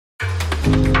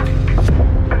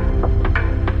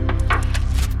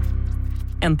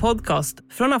En podcast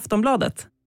från Aftonbladet.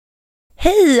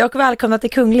 Hej och välkomna till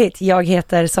Kungligt. Jag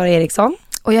heter Sara Ericsson.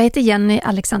 Och jag heter Jenny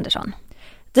Alexandersson.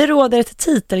 Det råder ett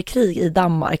titelkrig i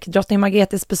Danmark. Drottning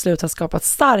Margrethes beslut har skapat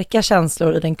starka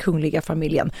känslor i den kungliga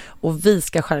familjen. Och vi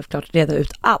ska självklart reda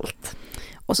ut allt.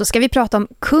 Och så ska vi prata om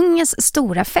kungens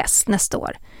stora fest nästa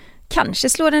år. Kanske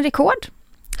slår en rekord.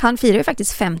 Han firar ju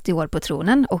faktiskt 50 år på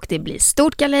tronen och det blir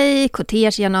stort galej,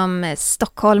 kortege genom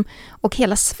Stockholm och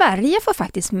hela Sverige får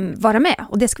faktiskt vara med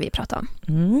och det ska vi prata om.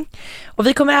 Och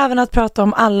vi kommer även att prata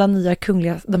om alla nya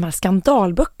kungliga, de här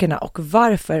skandalböckerna och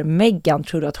varför Meghan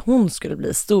trodde att hon skulle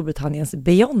bli Storbritanniens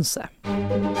Beyoncé.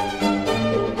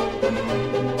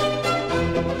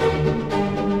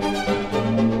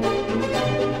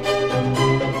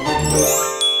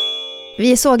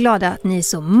 Vi är så glada att ni är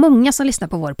så många som lyssnar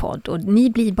på vår podd och ni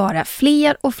blir bara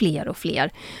fler och fler och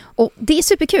fler. Och det är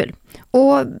superkul.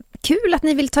 Och kul att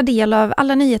ni vill ta del av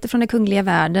alla nyheter från den kungliga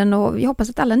världen och vi hoppas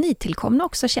att alla nytillkomna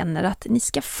också känner att ni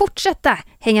ska fortsätta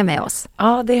hänga med oss.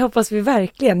 Ja, det hoppas vi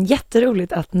verkligen.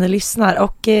 Jätteroligt att ni lyssnar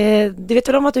och du vet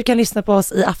väl om att du kan lyssna på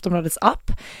oss i Aftonbladets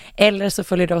app eller så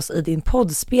följer du oss i din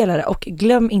poddspelare och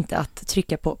glöm inte att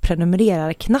trycka på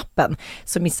prenumerera-knappen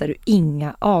så missar du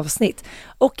inga avsnitt.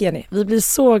 Och Jenny, vi blir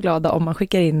så glada om man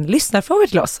skickar in lyssnarfrågor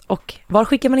till oss och var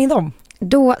skickar man in dem?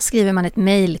 Då skriver man ett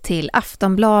mejl till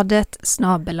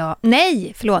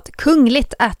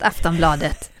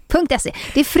kungligt@aftonbladet.se.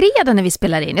 Det är fredag när vi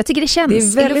spelar in. Jag tycker det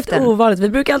känns. Det är väldigt ovanligt. Vi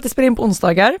brukar alltid spela in på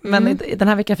onsdagar, men den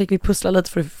här veckan fick vi pussla lite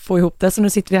för att få ihop det. Så nu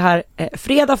sitter vi här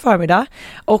fredag förmiddag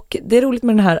och det är roligt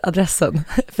med den här adressen.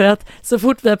 För att så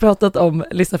fort vi har pratat om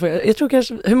lyssnarfrågor, jag tror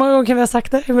kanske, hur många gånger kan vi ha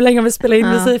sagt det? Hur länge har vi spelat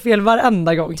in? Vi säger fel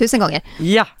varenda gång. 1000 gånger.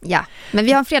 Ja. Men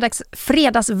vi har en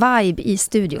fredags-vibe i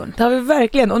studion. Det har vi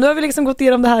verkligen. Och nu har vi liksom gått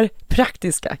igenom det här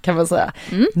praktiska kan man säga.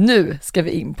 Nu ska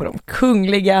vi in på de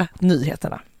kungliga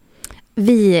nyheterna.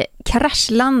 Vi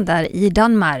kraschlandar i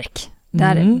Danmark.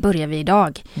 Där börjar vi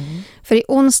idag. För i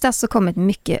onsdag så kom ett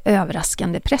mycket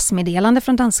överraskande pressmeddelande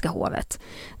från danska hovet.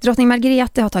 Drottning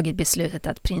Margrethe har tagit beslutet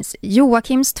att prins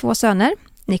Joachims 2 söner,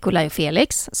 Nikolaj och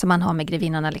Felix, som han har med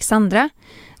grevinnan Alexandra,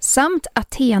 samt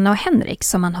Athena och Henrik,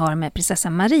 som han har med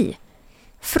prinsessan Marie,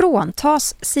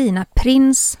 fråntas sina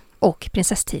prins- och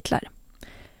prinsesstitlar.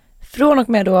 Från och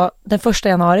med då den 1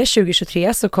 januari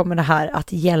 2023 så kommer det här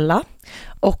att gälla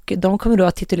och de kommer då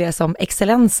att tituleras som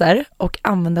excellenser och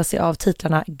använda sig av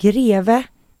titlarna greve,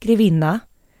 grevinna,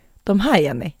 de här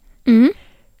Jenny.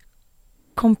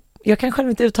 Jag kan själv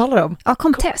inte uttala dem. Ja,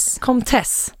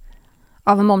 comtesse.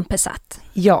 Av Montpessat.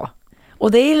 Ja,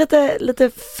 och det är lite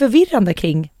förvirrande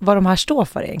kring vad de här står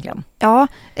för egentligen. Ja,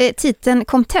 titeln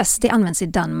comtesse det används i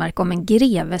Danmark om en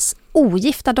greves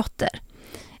ogifta dotter.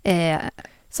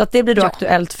 Så att det blir då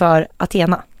aktuellt för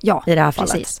Athena i det här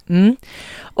fallet. Precis.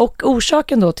 Och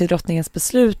orsaken då till drottningens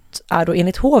beslut är då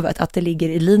enligt hovet att det ligger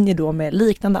i linje då med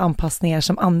liknande anpassningar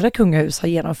som andra kungahus har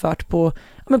genomfört på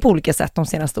olika sätt de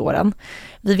senaste åren.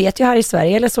 Vi vet ju här i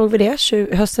Sverige, eller såg vi det,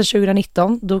 hösten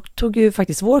 2019, då tog ju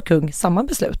faktiskt vår kung samma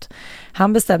beslut.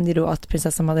 Han bestämde ju då att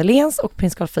prinsessan Madeleines och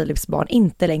prins Carl Philips barn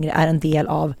inte längre är en del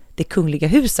av det kungliga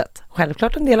huset.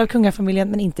 Självklart en del av kungafamiljen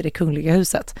men inte det kungliga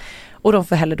huset. Och de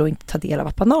får heller då inte ta del av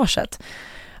apanaget.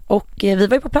 Och vi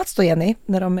var ju på plats då Jenny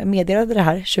när de meddelade det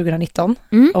här 2019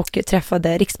 och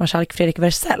träffade riksmarskalk Fredrik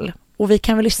Wersäll. Och vi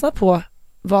kan väl lyssna på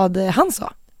vad han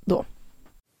sa då.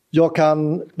 Jag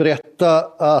kan berätta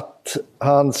att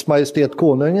Hans Majestät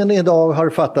Konungen idag har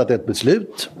fattat ett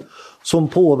beslut som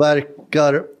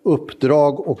påverkar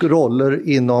uppdrag och roller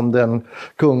inom den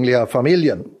kungliga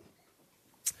familjen.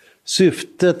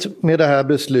 Syftet med det här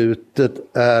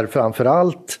beslutet är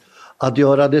framförallt att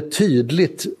göra det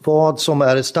tydligt vad som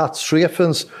är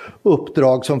statschefens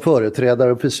uppdrag som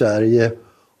företrädare för Sverige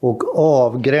och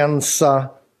avgränsa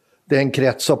den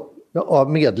krets av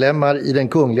medlemmar i den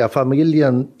kungliga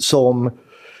familjen som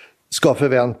ska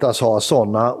förväntas ha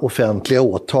sådana offentliga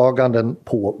åtaganden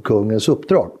på kungens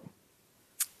uppdrag.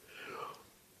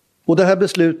 Och det här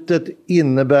beslutet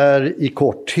innebär i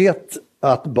korthet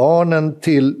att barnen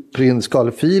till prins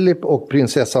Carl Philip och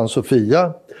prinsessan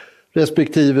Sofia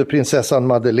respektive prinsessan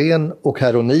Madeleine och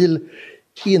herr O'Neill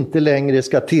inte längre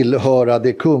ska tillhöra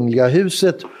det kungliga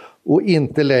huset och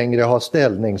inte längre ha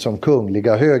ställning som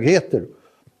kungliga högheter.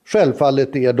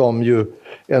 Självfallet är de ju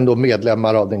ändå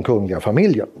medlemmar av den kungliga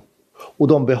familjen. Och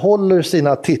de behåller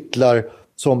sina titlar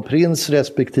som prins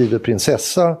respektive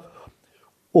prinsessa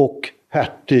och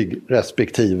hertig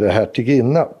respektive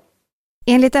hertiginna.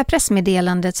 Enligt det här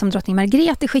pressmeddelandet som drottning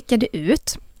Margrethe skickade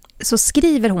ut så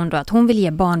skriver hon då att hon vill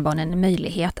ge barnbarnen en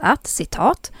möjlighet att,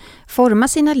 citat, forma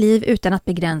sina liv utan att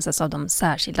begränsas av de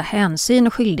särskilda hänsyn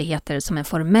och skyldigheter som en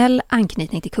formell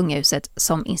anknytning till kungahuset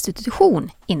som institution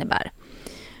innebär.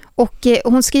 Och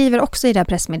hon skriver också i det här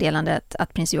pressmeddelandet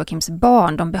att prins Joachims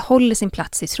barn, de behåller sin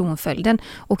plats i tronföljden.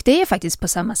 Och det är faktiskt på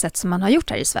samma sätt som man har gjort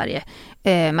här i Sverige.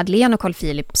 Madeleine och Carl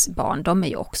Philips barn, de är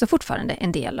ju också fortfarande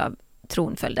en del av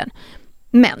tronföljden.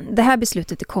 Men det här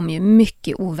beslutet kom ju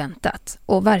mycket oväntat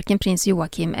och varken prins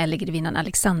Joachim eller grevinnan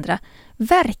Alexandra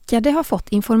verkade ha fått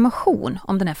information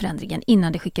om den här förändringen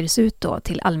innan det skickades ut då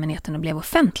till allmänheten och blev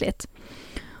offentligt.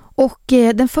 Och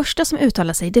den första som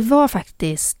uttalade sig, det var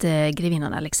faktiskt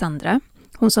grevinnan Alexandra.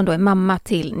 Hon som då är mamma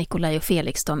till Nikolaj och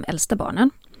Felix, de äldsta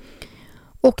barnen.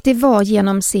 Och det var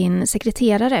genom sin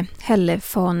sekreterare, Helle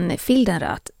von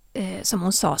Fildenrath, som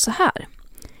hon sa så här.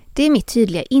 Det är mitt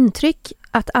tydliga intryck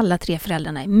att alla 3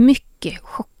 föräldrarna är mycket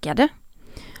chockade.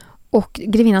 Och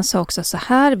grevinnan sa också så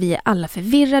här, vi är alla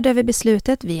förvirrade över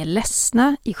beslutet, vi är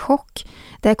ledsna, i chock.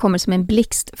 Det här kommer som en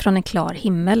blixt från en klar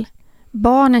himmel.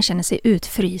 Barnen känner sig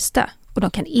utfrysta och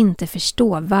de kan inte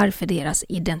förstå varför deras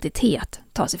identitet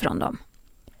tas ifrån dem.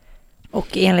 Och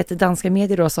enligt danska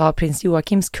medier då så har prins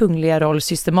Joachims kungliga roll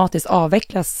systematiskt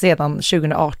avvecklats sedan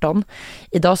 2018.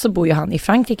 Idag så bor ju han i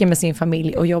Frankrike med sin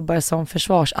familj och jobbar som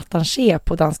försvarsattaché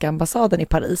på danska ambassaden i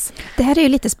Paris. Det här är ju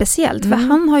lite speciellt för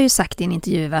han har ju sagt i en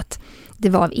intervju att det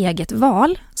var av eget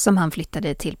val som han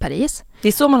flyttade till Paris. Det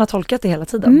är så man har tolkat det hela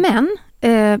tiden. Men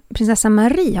prinsessa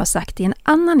Marie har sagt i en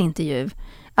annan intervju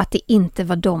att det inte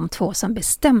var de 2 som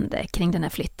bestämde kring den här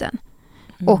flytten.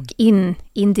 Och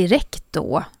indirekt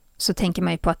då så tänker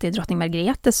man ju på att det är drottning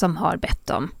Margrethe som har bett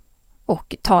dem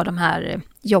och ta de här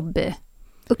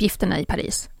jobbuppgifterna i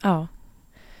Paris. Ja.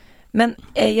 Men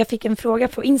jag fick en fråga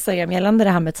på Instagram gällande det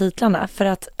här med titlarna. För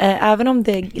att även om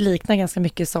det liknar ganska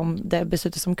mycket som det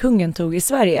beslutet som kungen tog i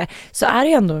Sverige så är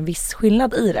det ändå en viss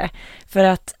skillnad i det. För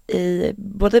att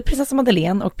både prinsessa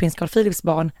Madeleine och prins Carl Philips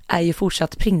barn är ju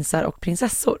fortsatt prinsar och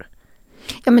prinsessor.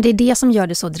 Ja, men det är det som gör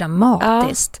det så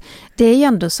dramatiskt. Ja. Det är ju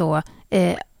ändå så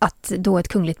att då ett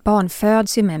kungligt barn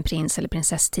föds ju med en prins- eller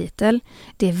prinsesstitel.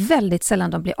 Det är väldigt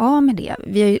sällan de blir av med det.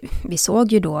 Vi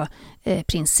såg ju då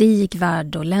prins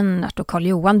Sigvard och Lennart och Karl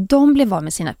Johan. De blev av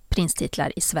med sina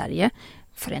prinstitlar i Sverige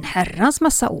för en herrans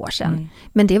massa år sedan.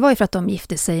 Men det var ju för att de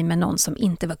gifte sig med någon som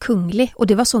inte var kunglig. Och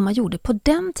det var så man gjorde på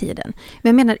den tiden. Men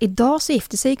jag menar, idag så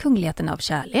gifter sig kungligheterna av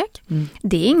kärlek.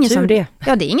 Det är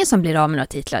ingen som blir av med några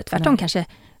titlar. Tvärtom kanske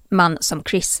man som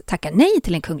Chris tackar nej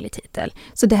till en kunglig titel.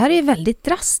 Så det här är väldigt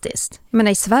drastiskt. Jag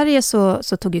menar, i Sverige så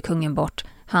tog ju kungen bort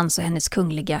hans och hennes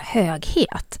kungliga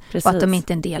höghet. Precis. Och att de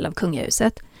inte är en del av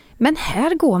kungahuset. Men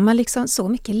här går man liksom så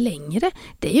mycket längre.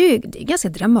 Det är ganska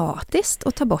dramatiskt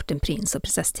att ta bort en prins- och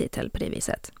prinsesstitel på det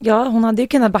viset. Ja, hon hade ju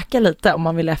kunnat backa lite om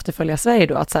man ville efterfölja Sverige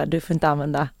då. Att så här, du får inte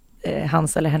använda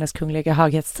hans eller hennes kungliga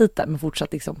höghetstitel men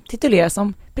fortsatt liksom titulera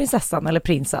som prinsessan eller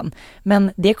prinsen.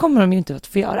 Men det kommer de ju inte att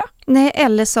få göra. Nej,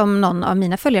 eller som någon av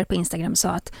mina följare på Instagram sa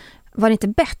att var det inte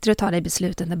bättre att ta det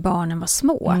beslutet när barnen var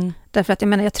små? Därför att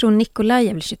jag tror Nikolaj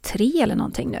är väl 23 eller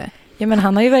någonting nu. Ja, men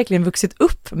han har ju verkligen vuxit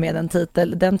upp med en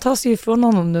titel. Den tas ju från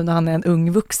honom nu när han är en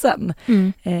ung vuxen.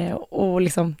 Och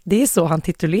liksom, det är så han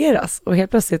tituleras. Och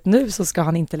helt plötsligt nu så ska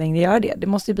han inte längre göra det. Det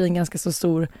måste ju bli en ganska så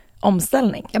stor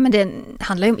omställning. Ja, men det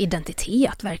handlar ju om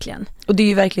identitet verkligen. Och det är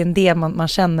ju verkligen det man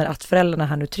känner att föräldrarna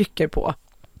här nu trycker på.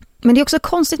 Men det är också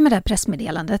konstigt med det här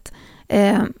pressmeddelandet.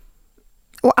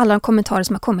 Och alla kommentarer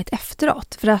som har kommit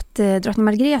efteråt. För att drottning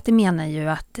Margrethe menar ju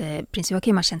att prins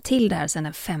Joachim har känt till det här sedan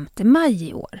den 5 maj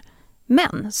i år.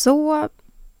 Men så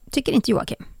tycker inte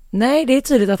Joachim. Nej, det är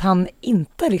tydligt att han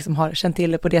inte liksom har känt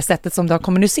till det på det sättet som det har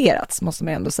kommunicerats, måste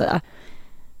man ändå säga.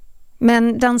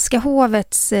 Men danska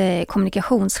hovets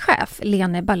kommunikationschef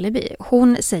Lene Balleby,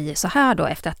 hon säger så här då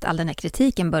efter att all den här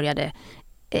kritiken började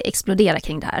explodera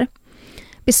kring det här.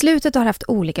 Beslutet har haft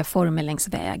olika former längs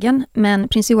vägen, men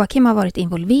prins Joachim har varit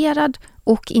involverad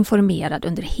och informerad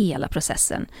under hela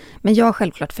processen. Men jag har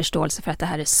självklart förståelse för att det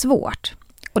här är svårt.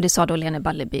 Och det sa då Lene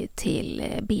Balleby till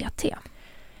BT.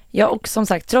 Ja, och som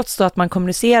sagt, trots då att man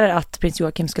kommunicerar att prins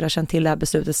Joachim skulle ha känt till det här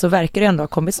beslutet så verkar det ändå ha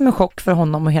kommit som en chock för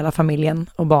honom och hela familjen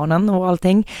och barnen och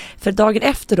allting. För dagen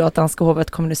efter då att danska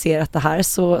hovet kommunicerat det här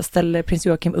så ställer prins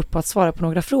Joachim upp på att svara på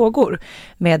några frågor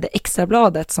med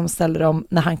Extrabladet som ställer dem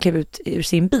när han klev ut ur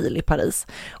sin bil i Paris.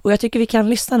 Och jag tycker vi kan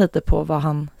lyssna lite på vad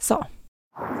han sa.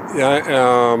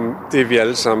 Det är vi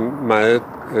alle sammen meget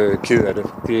ked af det.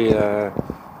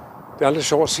 Det är aldrig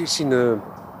sjovt at se sine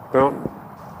børn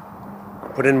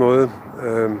på den måde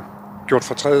gjort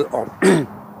fortræd, og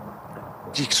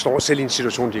de står selv i en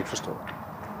situation, de ikke forstår.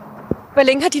 Hvor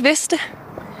længe har de vidst det?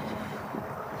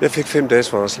 Jeg fik 5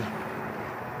 dages varsel.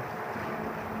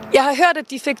 Jag har hört att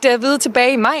de fick det att vide tillbaka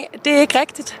i maj. Det är inte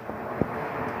riktigt.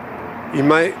 I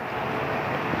maj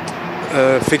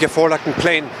fick jag forelagt en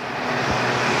plan,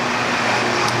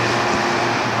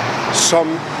 som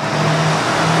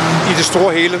i det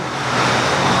stora hela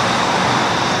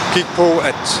gick på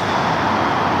att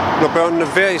när børnene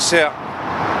hver især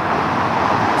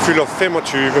fyller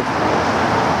 25,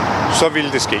 så vill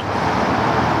det ske.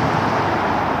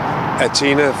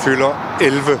 Athena fyller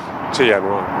 11 till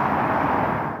januari.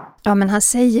 Ja, men han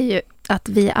säger ju att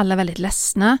vi är alla väldigt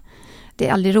ledsna. Det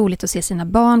är aldrig roligt att se sina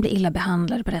barn bli illa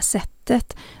behandlade på det här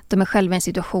sättet. De är själva i en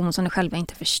situation som de själva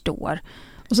inte förstår.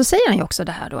 Och så säger han ju också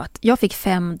det här då, att jag fick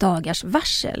 5 dagars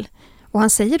varsel. Och han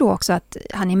säger då också att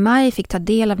han i maj fick ta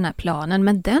del av den här planen,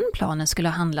 men den planen skulle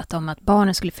ha handlat om att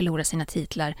barnen skulle förlora sina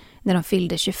titlar när de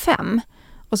fyllde 25.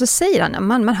 Och så säger han,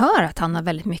 man hör att han har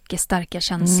väldigt mycket starka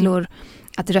känslor,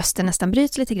 att rösten nästan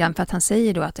bryts lite grann, för att han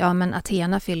säger då att ja, men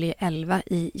Athena fyller ju 11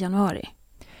 i januari.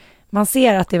 Man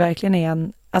ser att det verkligen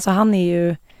är alltså han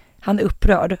är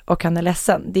upprörd och han är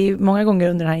ledsen. Det är ju många gånger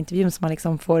under den här intervjun som man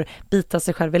liksom får bita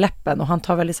sig själv i läppen, och han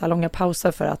tar väldigt så här långa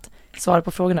pauser för att svara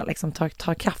på frågorna, liksom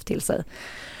tar kraft till sig.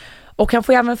 Och han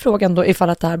får även frågan då ifall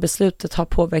att det här beslutet har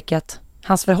påverkat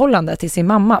hans förhållande till sin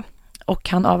mamma. Och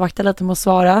han avvaktar lite med att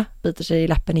svara, biter sig i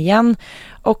läppen igen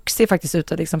och ser faktiskt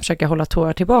ut att liksom försöka hålla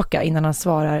tårar tillbaka innan han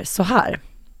svarar så här.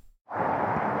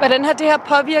 Hvordan har det här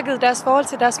påverkat deras förhållande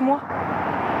till deras mor?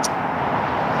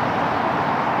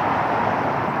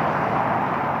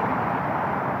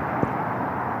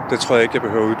 Det tror jag inte jag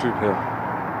behöver utdybe här.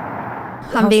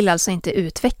 Han vill alltså inte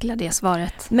utveckla det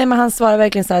svaret. Nej, men han svarar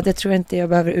verkligen så här, det tror jag inte jag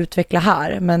behöver utveckla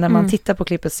här. Men när man tittar på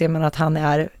klippet ser man att han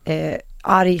är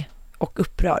arg och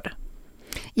upprörd.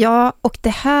 Ja, och det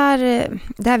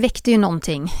här väckte ju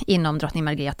någonting inom drottning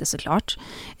Margrethe såklart.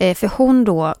 För hon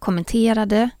då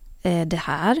kommenterade det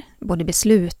här, både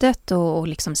beslutet och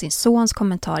liksom sin sons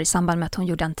kommentar i samband med att hon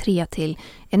gjorde entré till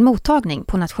en mottagning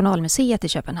på Nationalmuseet i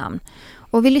Köpenhamn.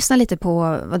 Och vi lyssnar lite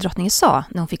på vad drottningen sa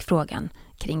när hon fick frågan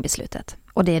kring beslutet.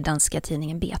 Och det är danska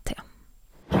tidningen BT.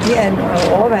 Det är en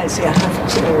övervägelse jag har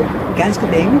haft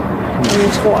ganska länge, och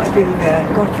jag tror att det vill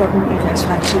vara gott för dem i deras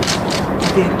framtid.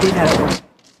 Det där.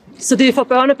 Så det är för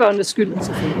barnebarnens skull?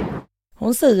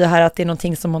 Hon säger här att det är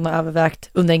någonting som hon har övervägt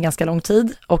under en ganska lång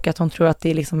tid, och att hon tror att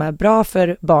det liksom är bra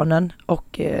för barnen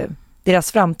och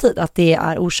deras framtid, att det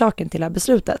är orsaken till det här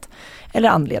beslutet, eller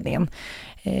anledningen.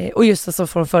 Och just så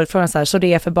får hon förutfrågan så här, så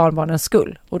det är för barnbarnens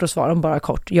skull? Och då svarar hon bara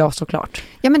kort, ja såklart.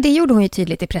 Ja, men det gjorde hon ju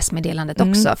tydligt i pressmeddelandet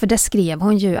också, för där skrev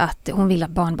hon ju att hon vill att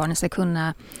barnbarnen ska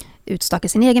kunna utstaka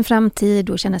sin egen framtid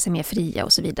och känna sig mer fria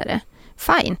och så vidare.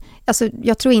 Fine. Alltså,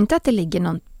 jag tror inte att det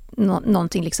ligger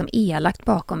någonting liksom elakt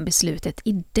bakom beslutet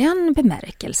i den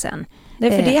bemärkelsen.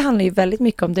 Nej, för det handlar ju väldigt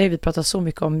mycket om det vi pratar så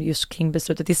mycket om just kring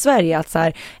beslutet i Sverige, att så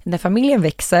här, när familjen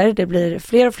växer, det blir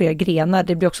fler och fler grenar,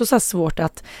 det blir också så här svårt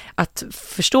att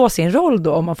förstå sin roll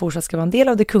då om man fortsatt ska vara en del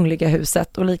av det kungliga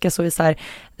huset, och likaså så här,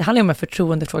 det handlar ju om en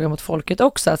förtroendefråga mot folket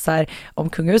också, att så här, om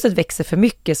kungahuset växer för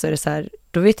mycket så är det så här,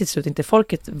 då vet till slut inte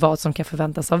folket vad som kan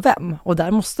förväntas av vem, och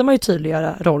där måste man ju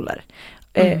tydliggöra roller.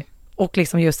 Och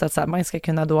liksom just att så här, man ska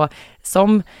kunna då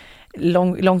som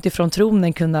långt ifrån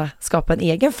tronen kunna skapa en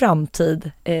egen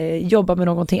framtid, jobba med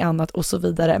någonting annat och så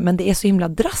vidare. Men det är så himla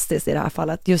drastiskt i det här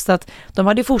fallet. Just att de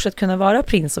hade fortsatt kunna vara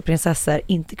prins och prinsessor,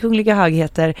 inte kungliga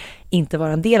högheter, inte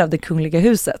vara en del av det kungliga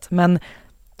huset. Men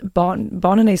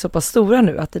barnen är ju så pass stora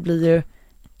nu att det blir ju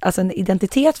alltså en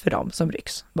identitet för dem som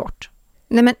rycks bort.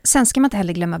 Nej, men sen ska man inte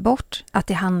heller glömma bort att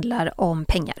det handlar om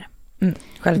pengar.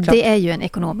 Självklart. Det är ju en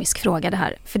ekonomisk fråga det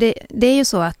här. För det är ju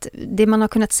så att det man har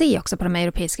kunnat se också på de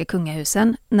europeiska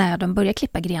kungahusen när de börjar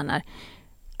klippa grenar,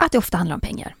 att det ofta handlar om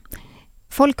pengar.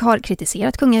 Folk har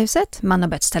kritiserat kungahuset, man har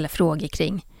börjat ställa frågor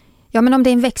kring, ja men om det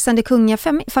är en växande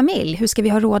kungafamilj, hur ska vi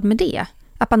ha råd med det?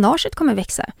 Apanaget kommer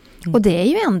växa. Och det är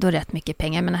ju ändå rätt mycket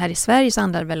pengar, men här i Sverige så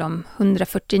handlar det väl om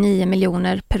 149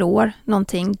 miljoner per år,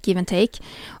 någonting, give and take.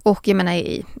 Och jag menar,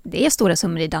 det är stora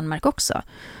summor i Danmark också.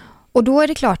 Och då är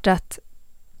det klart att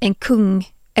en kung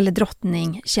eller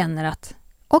drottning känner att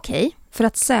okej, för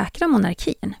att säkra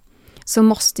monarkin så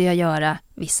måste jag göra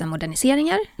vissa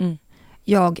moderniseringar.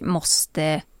 Jag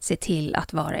måste se till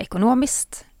att vara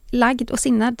ekonomiskt lagd och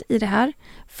sinnad i det här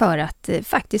för att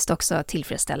faktiskt också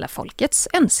tillfredsställa folkets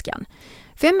önskan.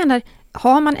 För jag menar,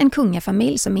 har man en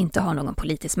kungafamilj som inte har någon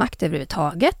politisk makt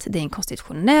överhuvudtaget, det är en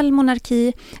konstitutionell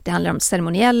monarki, det handlar om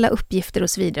ceremoniella uppgifter och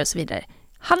så vidare och så vidare.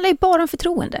 Handlar ju bara om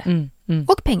förtroende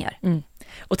och pengar.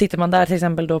 Och tittar man där till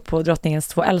exempel då på drottningens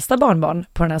 2 äldsta barnbarn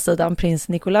på den här sidan, prins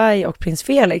Nikolaj och prins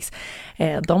Felix,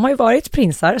 de har ju varit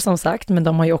prinsar som sagt, men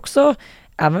de har ju också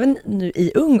även nu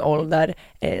i ung ålder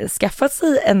skaffat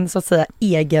sig en så att säga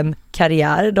egen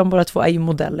karriär. De båda två är ju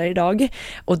modeller idag.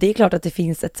 Och det är klart att det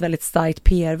finns ett väldigt starkt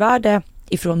PR-värde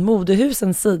ifrån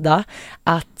modehusens sida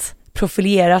att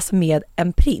profileras med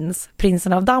en prins,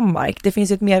 prinsen av Danmark. Det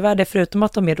finns ju ett mervärde, förutom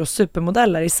att de är då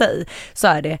supermodeller i sig, så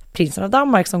är det prinsen av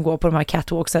Danmark som går på de här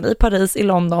catwalksen i Paris, i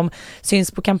London,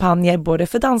 syns på kampanjer både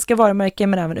för danska varumärken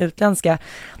men även utländska.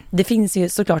 Det finns ju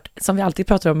såklart, som vi alltid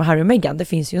pratar om med Harry och Meghan, det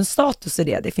finns ju en status i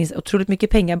det. Det finns otroligt mycket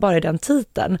pengar bara i den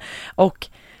titeln. Och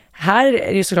här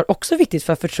är det såklart också viktigt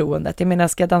för förtroendet. Jag menar,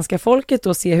 ska danska folket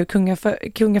då se hur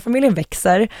kungafamiljen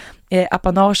växer,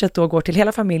 apanaget då går till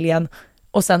hela familjen,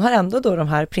 och sen har ändå då de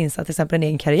här prinsarna till exempel en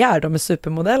egen karriär, de är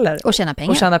supermodeller. Och tjäna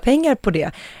pengar På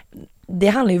det. Det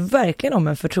handlar ju verkligen om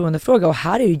en förtroendefråga, och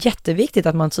här är det ju jätteviktigt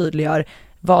att man tydliggör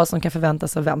vad som kan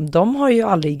förväntas av vem. De har ju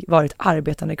aldrig varit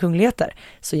arbetande kungligheter,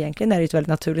 så egentligen är det ett väldigt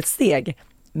naturligt steg.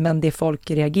 Men det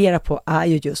folk reagerar på är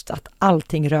ju just att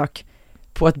allting rök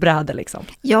på ett bräde liksom.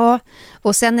 Ja,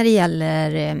 och sen när det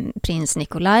gäller prins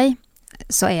Nikolaj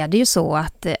så är det ju så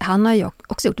att han har ju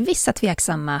också gjort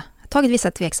tagit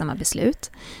vissa tveksamma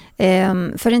beslut.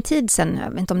 För en tid sedan,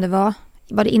 jag vet inte om det var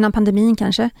det innan pandemin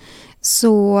kanske,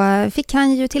 så fick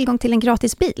han ju tillgång till en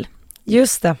gratis bil.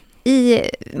 Just det.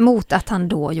 Mot att han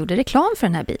då gjorde reklam för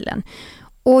den här bilen.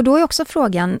 Och då är också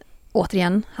frågan,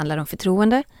 återigen, handlar om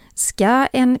förtroende. Ska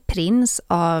en prins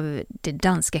av det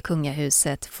danska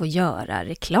kungahuset få göra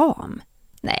reklam?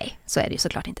 Nej, så är det ju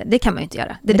såklart inte. Det kan man ju inte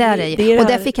göra. Och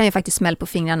där fick han ju faktiskt smäll på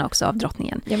fingrarna också av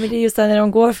drottningen. Ja, men det är just när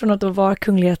de går från att vara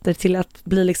kungligheter till att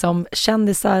bli liksom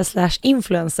kändisar /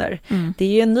 influencer. Det är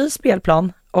ju en ny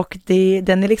spelplan, och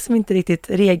den är liksom inte riktigt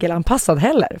regelanpassad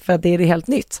heller, för att det är helt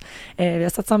nytt. Vi har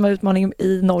satt samma utmaning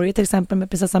i Norge till exempel med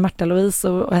prinsessa Märta Louise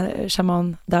och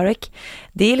shaman Derek.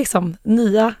 Det är liksom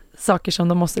nya saker som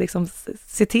de måste liksom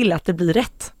se till att det blir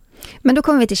rätt. Men då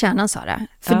kommer vi till kärnan, Sara.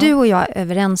 För du och jag är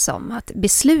överens om att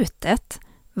beslutet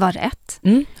var rätt.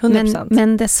 100%.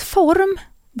 Men dess form,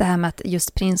 det här med att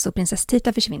just prins och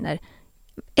prinsesstitlar försvinner,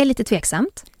 är lite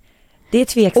tveksamt. Det är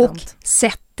tveksamt. Och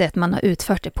sättet man har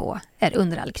utfört det på är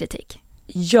under all kritik.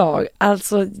 Ja,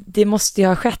 alltså det måste ju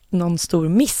ha skett någon stor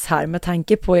miss här med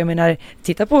tanke på, jag menar,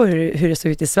 titta på hur det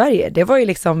såg ut i Sverige. Det var ju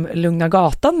liksom lugna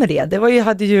gatan med det. Det var ju,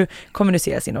 hade ju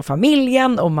kommunicerats inom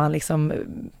familjen, och man liksom...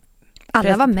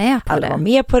 Alla var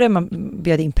med på det, man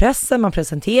bjöd in pressen, man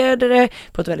presenterade det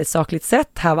på ett väldigt sakligt sätt.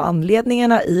 Här var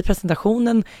anledningarna i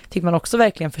presentationen, fick man också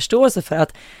verkligen förståelse för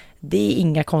att det är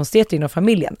inga konstigheter inom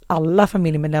familjen. Alla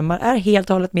familjemedlemmar är helt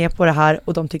och hållet med på det här,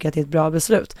 och de tycker att det är ett bra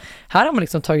beslut. Här har man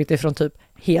liksom tagit det från typ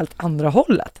helt andra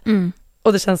hållet.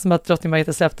 Och det känns som att drottning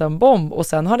Margrethe släppte en bomb, och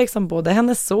sen har liksom både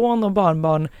hennes son och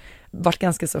barnbarn varit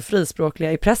ganska så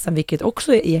frispråkliga i pressen, vilket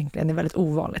också egentligen är väldigt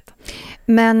ovanligt.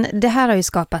 Men det här har ju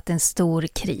skapat en stor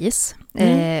kris.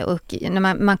 Och när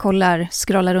man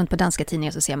scrollar runt på danska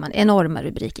tidningar så ser man enorma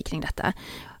rubriker kring detta.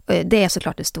 Det är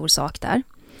såklart en stor sak där.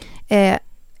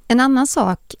 En annan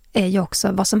sak är ju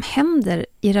också vad som händer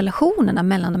i relationerna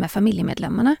mellan de här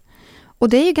familjemedlemmarna. Och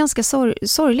det är ju ganska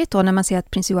sorgligt då när man ser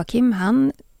att prins Joachim,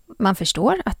 man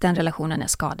förstår att den relationen är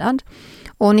skadad.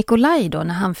 Och Nikolaj då,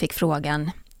 när han fick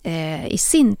frågan i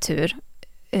sin tur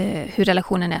hur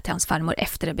relationen är till hans farmor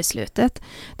efter det beslutet,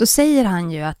 då säger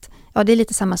han ju att det är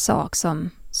lite samma sak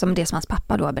som det som hans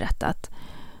pappa då har berättat.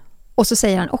 Och så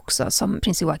säger han också som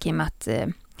prins Joachim att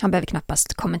han behöver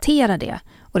knappast kommentera det,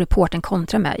 och reporten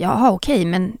kontrar med okej,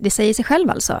 men det säger sig själv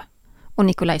alltså. Och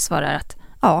Nikolaj svarar att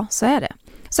ja, så är det.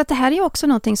 Så att det här är ju också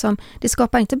någonting som, det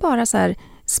skapar inte bara så här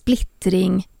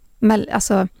splittring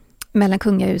mellan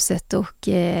kungahuset och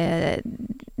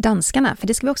danskarna, för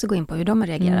det ska vi också gå in på hur de har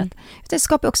reagerat. Det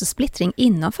skapar också splittring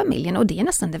inom familjen, och det är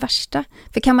nästan det värsta.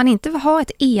 För kan man inte ha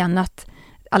ett enat,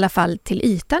 i alla fall till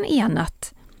ytan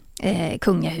enat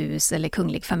kungahus eller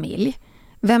kunglig familj,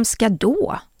 vem ska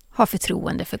då ha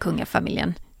förtroende för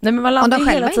kungafamiljen? Nej, men man landar ju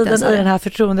hela tiden i den här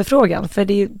förtroendefrågan, för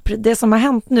det som har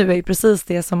hänt nu är ju precis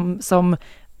det som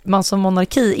man som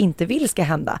monarki inte vill ska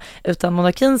hända, utan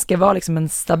monarkin ska vara liksom en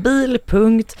stabil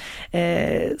punkt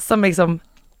som liksom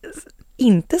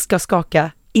inte ska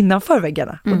skaka innanför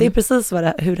väggarna. Och det är precis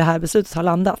hur det här beslutet har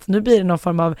landat. Nu blir det någon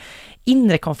form av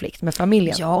inre konflikt med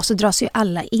familjen. Ja, och så dras ju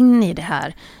alla in i det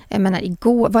här. Jag menar,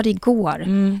 igår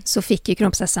så fick ju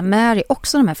kronprinsessan Mary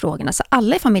också de här frågorna. Så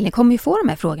alla i familjen kommer ju få de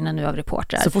här frågorna nu av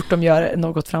reportrar. Så fort de gör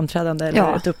något framträdande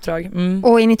eller ett uppdrag.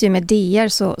 Och i en intervju med DR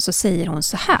så säger hon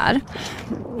så här.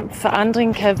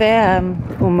 Förändring kan vara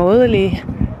omådelig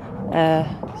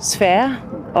svår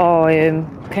och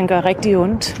kan göra riktigt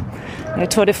ont.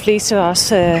 Jag tror de flesta av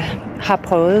oss har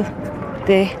prövat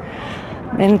det.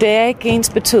 Men det är inte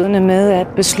ens betydende med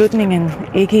att beslutningen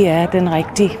inte är den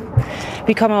riktiga.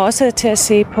 vi kommer också till att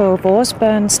se på våra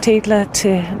barns titlar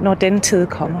till när den tid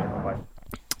kommer.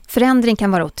 Förändring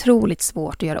kan vara otroligt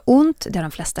svårt att göra ont, det har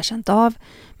de flesta känt av.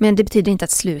 Men det betyder inte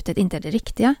att slutet inte är det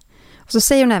riktiga. Och så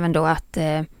säger hon även då att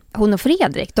hon och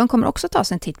Fredrik, de kommer också ta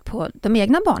sig en titt på de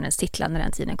egna barnens titlar när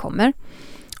den tiden kommer.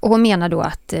 Och hon menar då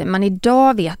att man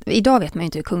idag vet man ju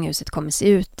inte hur kungahuset kommer se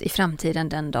ut i framtiden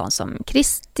den dagen som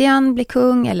Kristian blir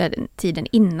kung eller tiden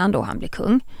innan då han blir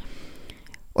kung.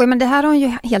 Och men det här har hon ju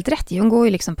helt rätt i. Hon går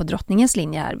ju liksom på drottningens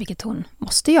linje här, vilket hon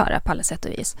måste göra på alla sätt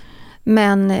och vis.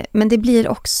 Men det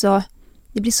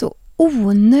blir så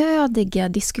onödiga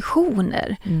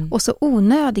diskussioner och så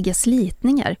onödiga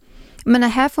slitningar. Men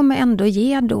här får man ändå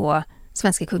ge då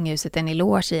svenska kungahuset en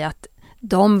eloge i att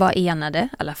de var enade,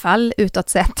 i alla fall utåt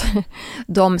sett.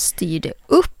 De styrde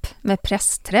upp med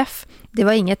pressträff. Det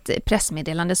var inget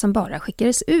pressmeddelande som bara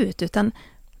skickades ut, utan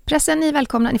pressen, ni är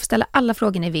välkomna, ni får ställa alla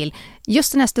frågor ni vill.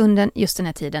 Just den här stunden, just den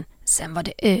här tiden. Sen var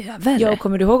det över. Jag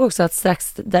kommer du ihåg också att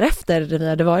strax därefter när vi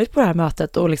hade varit på det här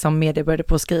mötet och liksom media började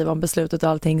på att skriva om beslutet och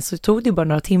allting, så tog det bara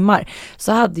några timmar.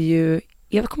 Så hade ju,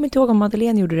 jag kommer inte ihåg om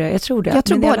Madeleine gjorde det, jag tror det. Jag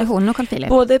tror både hon och Carl Philip.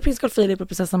 Både prins Carl Philip och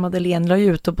prinsessan Madeleine la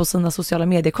ut på sina sociala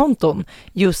mediekonton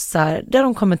just så här, där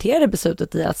de kommenterade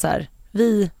beslutet i att så här,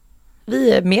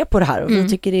 vi är med på det här och vi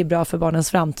tycker det är bra för barnens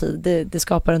framtid. Det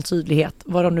skapar en tydlighet.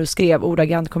 Vad de nu skrev,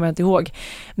 ordagrant kommer jag inte ihåg.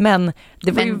 Men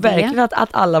det var ju verkligen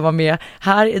att alla var med.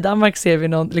 Här i Danmark ser vi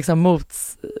någon liksom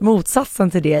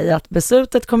motsatsen till det i att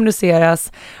beslutet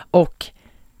kommuniceras och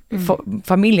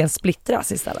familjen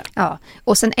splittras istället. Ja,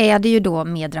 och sen är det ju då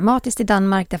mer dramatiskt i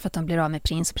Danmark därför att de blir av med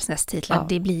prins- och prinsesstitlar. Ja.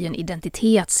 Det blir ju en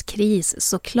identitetskris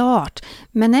såklart.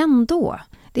 Men ändå,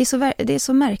 det är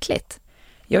så märkligt.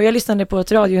 Ja, jag lyssnade på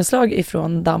ett radioinslag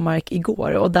ifrån Danmark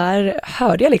igår och där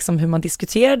hörde jag liksom hur man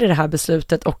diskuterade det här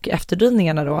beslutet och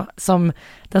efterdrivningarna då som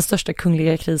den största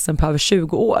kungliga krisen på över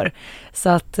 20 år. Så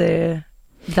att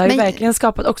det har ju verkligen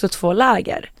skapat också två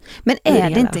läger. Men är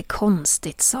det inte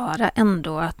konstigt, Sara,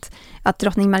 ändå att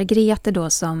drottning Margrethe då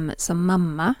som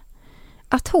mamma,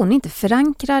 att hon inte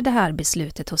förankrar det här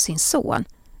beslutet hos sin son?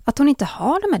 Att hon inte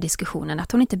har de här diskussionerna,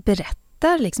 att hon inte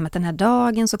berättar liksom att den här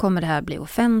dagen så kommer det här bli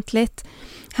offentligt.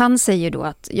 Han säger då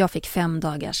att jag fick 5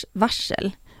 dagars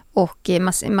varsel. Och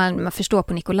man förstår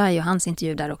på Nikolaj och hans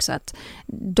intervju där också att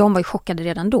de var ju chockade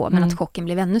redan då, men att chocken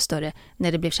blev ännu större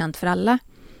när det blev känt för alla.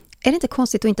 Är det inte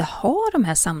konstigt att inte ha de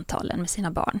här samtalen med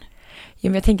sina barn? Ja,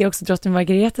 men jag tänker också drottning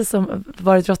Margrethe som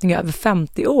varit drottning i över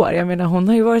 50 år. Jag menar, hon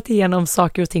har ju varit igenom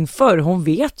saker och ting förr. Hon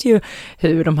vet ju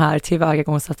hur de här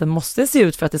tillvägagångssätten måste se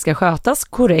ut för att det ska skötas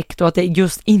korrekt och att det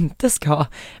just inte ska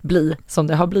bli som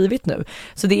det har blivit nu.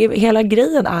 Så hela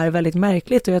grejen är väldigt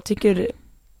märkligt och jag tycker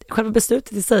själva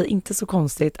beslutet i sig inte så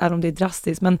konstigt, även om det är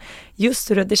drastiskt. Men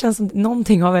just hur det känns som att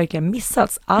någonting har verkligen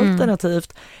missats.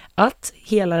 Alternativt att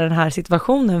hela den här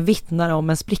situationen vittnar om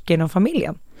en spricka inom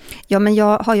familjen. Ja, men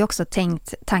jag har ju också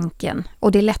tänkt tanken,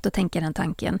 och det är lätt att tänka den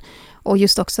tanken. Och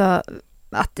just också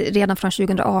att redan från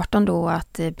 2018 då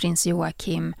att prins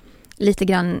Joachim lite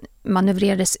grann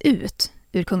manövrerades ut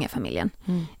ur kungafamiljen.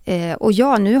 Och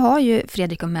ja, nu har ju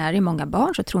Fredrik och Mary många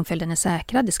barn så tronföljden är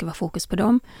säkrad, det ska vara fokus på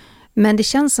dem. Men det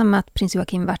känns som att prins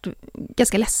Joachim varit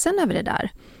ganska ledsen över det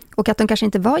där. Och att de kanske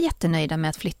inte var jättenöjda med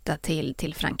att flytta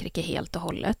till Frankrike helt och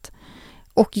hållet.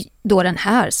 Och då den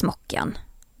här smockan,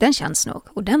 den känns nog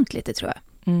ordentligt, det tror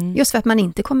jag. Just för att man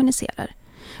inte kommunicerar.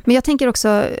 Men jag tänker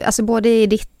också, alltså både i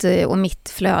ditt och mitt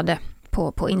flöde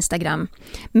på Instagram,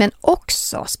 men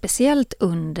också speciellt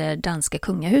under danska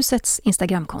kungahusets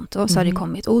Instagramkonto så har det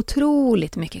kommit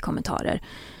otroligt mycket kommentarer.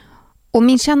 Och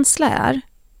min känsla är,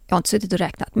 jag har inte suttit och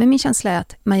räknat, men min känsla är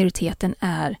att majoriteten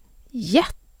är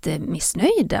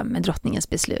jättemissnöjda med drottningens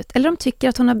beslut. Eller de tycker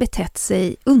att hon har betett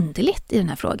sig underligt i den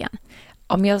här frågan.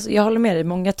 Ja, men jag håller med dig.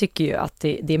 Många tycker ju att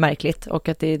det är märkligt och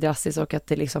att det är drastiskt och att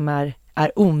det liksom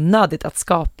är onödigt att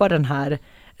skapa de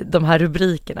här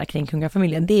rubrikerna kring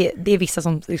kungafamiljen. Det är vissa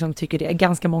som liksom tycker det är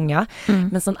ganska många.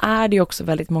 Men sen är det ju också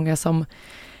väldigt många som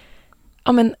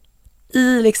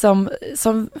i liksom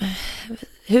som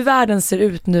hur världen ser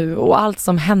ut nu och allt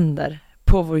som händer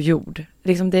på vår jord.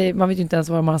 Liksom man vet ju inte ens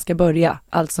var man ska börja.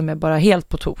 Allt som är bara helt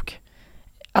på tok.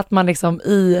 Att man liksom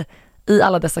i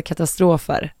alla dessa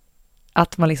katastrofer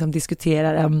att man liksom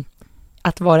diskuterar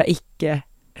att vara icke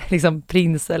liksom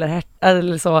prins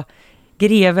eller så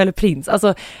greve eller prins.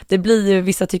 Alltså det blir ju,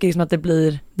 vissa tycker liksom att det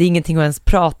är ingenting att ens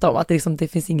prata om, att det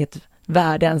finns inget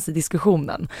värde ens i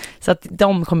diskussionen. Så att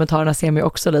de kommentarerna ser man ju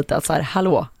också lite att så här,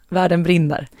 hallå, världen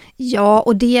brinner. Ja,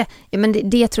 och det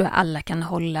tror jag alla kan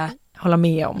hålla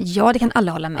med om. Ja, det kan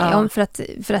alla hålla med om för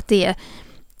att det är,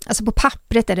 alltså på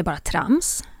pappret är det bara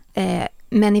trams.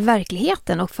 Men i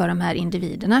verkligheten och för de här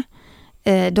individerna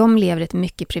De lever ett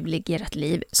mycket privilegierat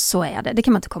liv, så är det. Det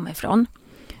kan man inte komma ifrån.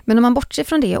 Men om man bortser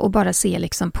från det och bara ser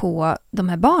liksom på de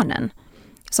här barnen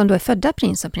som då är födda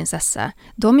prins och prinsessa,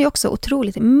 de är också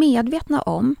otroligt medvetna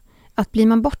om att blir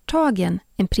man borttagen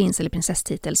en prins- eller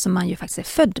prinsesstitel som man ju faktiskt är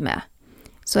född med,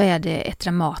 så är det ett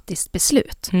dramatiskt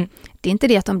beslut. Det är inte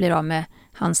det att de blir av med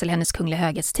hans eller hennes kungliga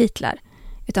höghetstitlar,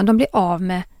 utan de blir av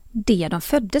med det de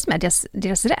föddes med,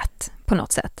 deras rätt på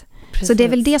något sätt. Precis. Så det är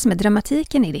väl det som är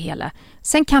dramatiken i det hela.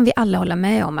 Sen kan vi alla hålla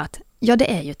med om att ja,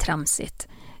 det är ju tramsigt.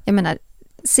 Jag menar,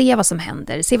 se vad som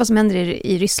händer. Se vad som händer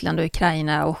i Ryssland och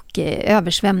Ukraina och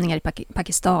översvämningar i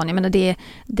Pakistan. Jag menar,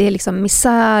 det är liksom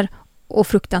misär och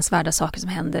fruktansvärda saker som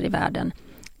händer i världen.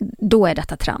 Då är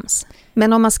detta trams.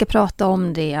 Men om man ska prata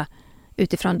om det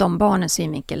utifrån de barnens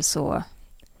synvinkel så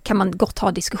kan man gott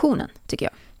ha diskussionen, tycker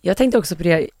jag. Jag tänkte också på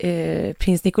det,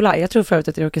 prins Nikolaj. Jag tror förut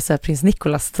att jag råkade säga prins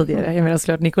Nikolas tidigare. Jag menar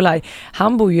såklart Nikolaj.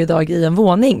 Han bor ju idag i en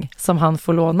våning som han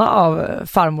får låna av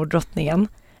farmor drottningen.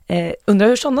 Undrar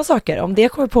hur sådana saker, om det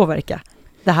kommer påverka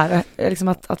det här, liksom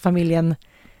att familjen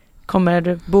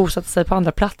kommer bosätta sig på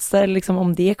andra platser, liksom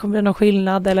om det kommer bli någon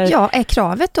skillnad? Eller? Ja, är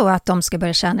kravet då att de ska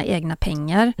börja tjäna egna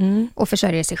pengar och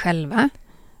försörja sig själva,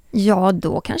 ja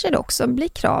då kanske det också blir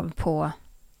krav på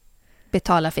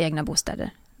betala för egna bostäder.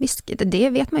 Visst, det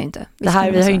vet man ju inte. Vi har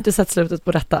ju inte sett slutet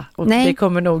på detta. Och det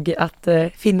kommer nog att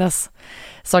finnas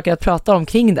saker att prata om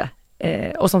kring det.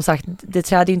 Och som sagt, det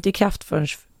träder ju inte i kraft förrän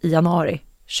i januari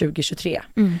 2023.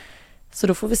 Så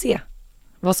då får vi se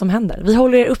vad som händer. Vi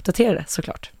håller er uppdaterade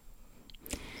såklart.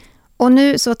 Och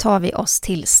nu så tar vi oss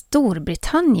till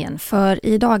Storbritannien, för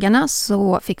i dagarna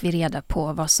så fick vi reda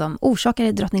på vad som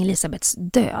orsakade drottning Elizabeths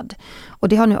död. Och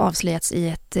det har nu avslöjats i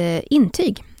ett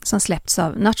intyg som släppts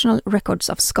av National Records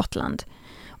of Scotland.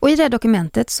 Och i det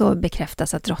dokumentet så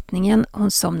bekräftas att drottningen,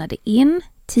 hon somnade in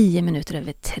 10 minuter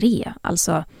över 3,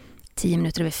 alltså 10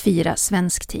 minuter över 4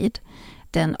 svensk tid,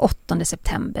 den 8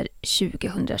 september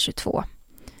 2022.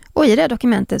 Och i det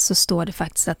dokumentet så står det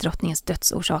faktiskt att drottningens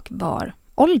dödsorsak var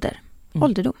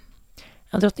ålderdom.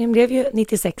 Ja, drottningen blev ju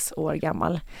 96 år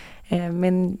gammal.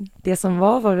 Men det som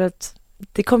var att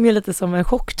det kom ju lite som en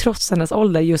chock trots hennes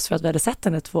ålder, just för att vi hade sett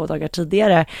henne 2 dagar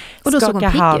tidigare. Och då skaka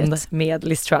hand med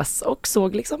Liz Truss och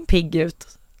såg liksom pigg ut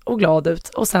och glad ut.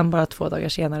 Och sen bara 2 dagar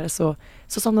senare så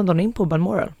somnade hon in på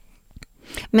Balmoral.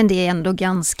 Men det är ändå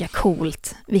ganska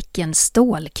coolt, vilken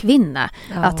stålkvinna,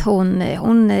 att hon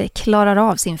klarar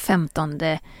av sin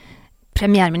 15:e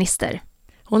premiärminister.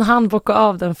 Hon hann bocka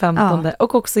av den 15:e.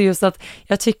 Och också just att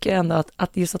jag tycker ändå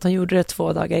att just att hon gjorde det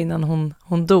 2 dagar innan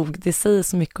hon dog, det säger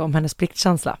så mycket om hennes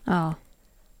pliktkänsla. Ja,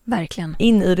 verkligen.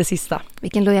 In i det sista.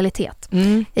 Vilken lojalitet.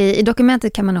 I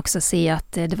dokumentet kan man också se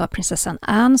att det var prinsessan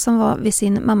Anne som var vid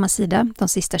sin mammas sida de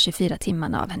sista 24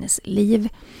 timmarna av hennes liv.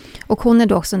 Och hon är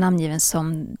då också namngiven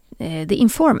som the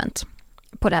informant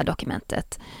på det här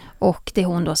dokumentet. Och det är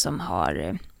hon då som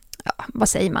har, vad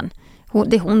säger man?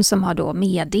 Det är hon som har då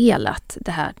meddelat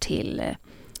det här till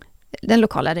den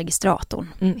lokala registratorn,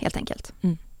 helt enkelt.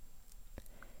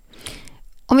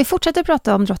 Om vi fortsätter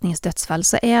prata om drottningens dödsfall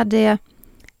så är det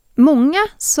många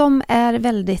som är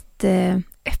väldigt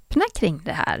öppna kring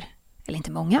det här. Eller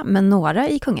inte många, men några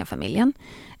i kungafamiljen.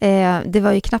 Det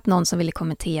var ju knappt någon som ville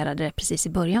kommentera det precis i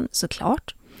början,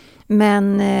 såklart.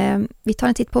 Men vi tar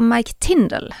en titt på Mike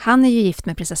Tindall. Han är ju gift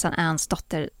med prinsessan Annes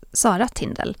dotter Sara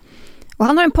Tindall. Och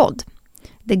han har en podd.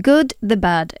 The Good, The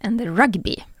Bad and The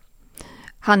Rugby.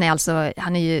 Han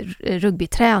är ju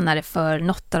rugbytränare för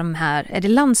något av de här, är det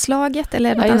landslaget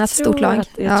eller något annat stort lag?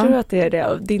 Jag tror att det är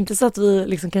det. Det är inte så att vi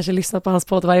liksom kanske lyssnar på hans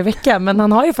podd varje vecka, men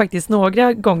han har ju faktiskt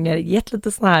några gånger gett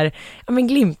lite såna här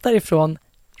glimtar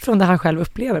från det han själv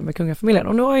upplever med kungafamiljen.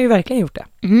 Och nu har han ju verkligen gjort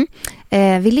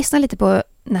det. Vi lyssnar lite på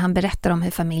när han berättar om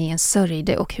hur familjen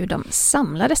sörjde och hur de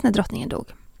samlades när drottningen dog.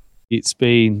 It's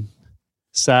been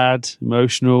sad,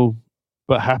 emotional,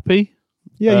 but happy.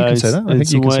 Yeah, you can say that. I in think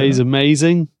some ways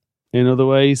amazing, in other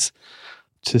ways,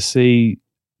 to see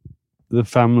the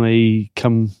family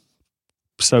come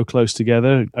so close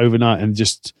together overnight, and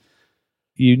just,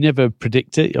 you never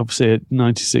predict it. Obviously, a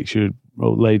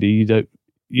 96-year-old lady,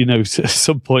 you know at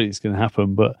some point it's going to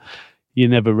happen, but you're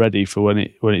never ready for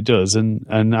when it does. And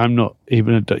I'm not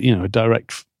even a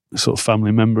direct sort of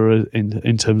family member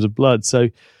in terms of blood, so.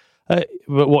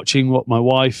 But watching what my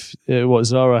wife, what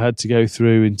Zara had to go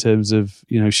through in terms of,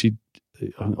 she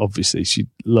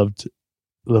loved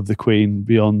the Queen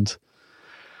beyond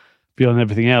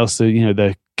everything else. So,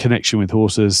 their connection with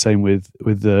horses, same with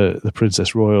the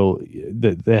Princess Royal,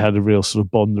 they had a real sort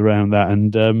of bond around that.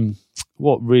 And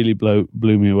what really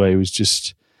blew me away was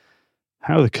just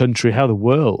how the country, how the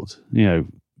world,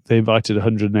 they invited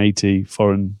 180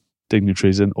 foreign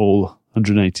dignitaries, and all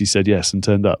 180 said yes and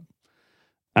turned up.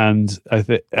 And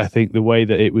I think the way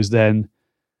that it was then,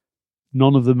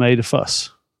 none of them made a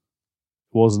fuss.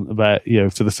 It wasn't about,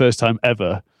 for the first time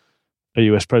ever, a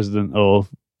US president or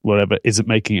whatever isn't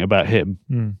making it about him.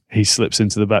 He slips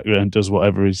into the background, does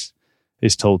whatever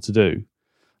is told to do.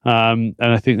 And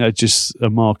I think that's just a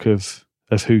mark of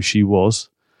who she was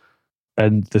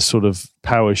and the sort of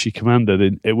power she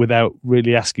commanded without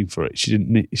really asking for it. She didn't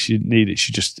need it.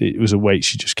 It was a weight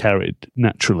she just carried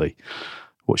naturally.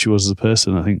 What she was as a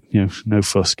person. I think, no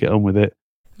fuss, get on with it.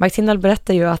 Mike Tindall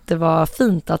berättar ju att det var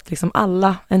fint att liksom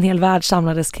en hel värld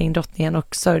samlades kring drottningen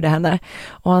och sörjde henne.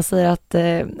 Och han säger att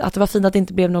det var fint att det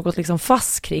inte blev något liksom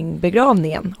fast kring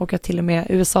begravningen, och att till och med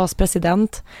USAs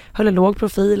president höll en låg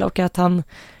profil, och att han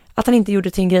inte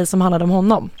gjorde till en grej som handlade om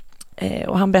honom.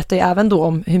 Och han berättar ju även då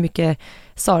om hur mycket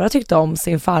Sara tyckte om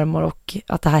sin farmor, och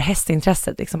att det här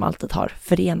hästintresset liksom alltid har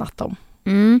förenat dem.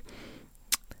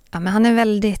 Ja, men han är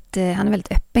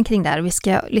väldigt öppen kring det här. Vi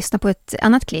ska lyssna på ett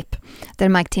annat klipp där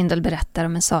Mike Tindall berättar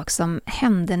om en sak som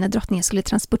hände när drottningen skulle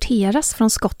transporteras från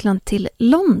Skottland till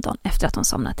London efter att hon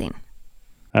somnat in.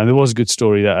 And there was a good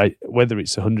story that whether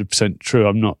it's 100% true,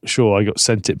 I'm not sure. I got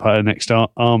sent it by an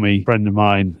ex-army friend of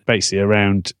mine, basically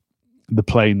around the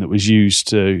plane that was used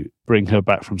to bring her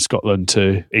back from Scotland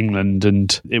to England,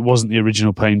 and it wasn't the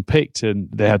original plane picked, and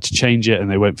they had to change it, and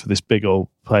they went for this big old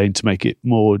plane to make it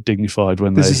more dignified.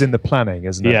 This is in the planning,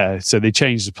 isn't it? Yeah, so they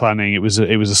changed the planning. It was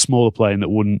a smaller plane that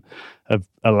wouldn't have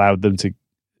allowed them to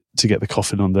get the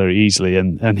coffin on there easily,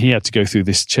 and he had to go through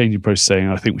this changing process, saying,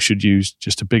 I think we should use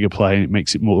just a bigger plane. It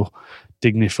makes it more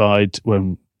dignified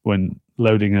when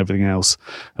loading and everything else.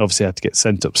 Obviously I had to get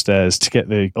sent upstairs to get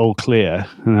the all clear,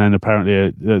 and then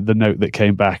apparently the note that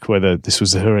came back, whether this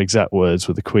was her exact words,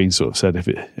 what the Queen sort of said,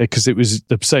 because it was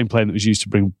the same plane that was used to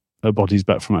bring her bodies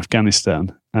back from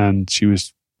Afghanistan, and she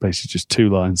was basically just 2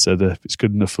 lines, said, if it's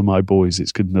good enough for my boys,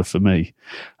 it's good enough for me.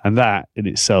 And that in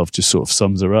itself just sort of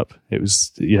sums her up. It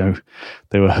was,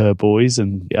 they were her boys,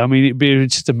 and I mean, it'd be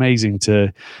just amazing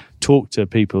to talk to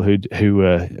people who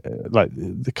were like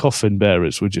the coffin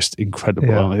bearers were just incredible.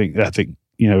 Yeah. I think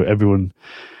everyone,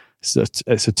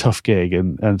 it's a tough gig,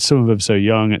 and some of them so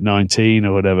young at 19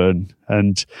 or whatever,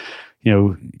 and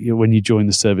when you join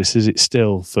the services, it's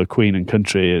still for Queen and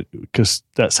country, because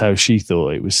that's how she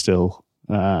thought it was still,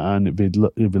 and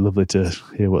it'd be lovely to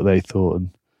hear what they thought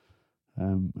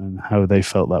and how they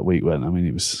felt that week went. I mean,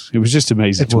 it was just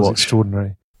amazing to watch. It was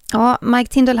extraordinary. Ja,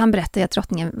 Mike Tindall, han berättade att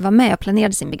drottningen var med och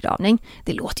planerade sin begravning.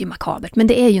 Det låter ju makabert, men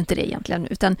det är ju inte det egentligen,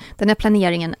 utan den här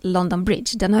planeringen London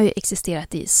Bridge, den har ju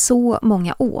existerat i så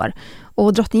många år,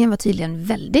 och drottningen var tydligen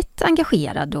väldigt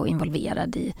engagerad och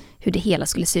involverad i hur det hela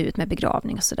skulle se ut med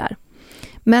begravning och sådär.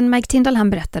 Men Mike Tindall, han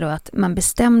berättade då att man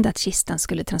bestämde att kistan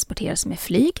skulle transporteras med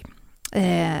flyg.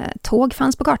 Tåg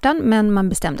fanns på kartan, men man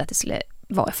bestämde att det skulle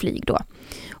vara flyg då.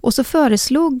 Och så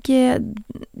föreslog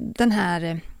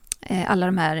alla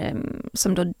de här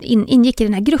som då ingick i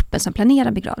den här gruppen som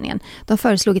planerade begravningen, de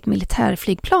föreslog ett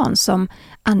militärflygplan som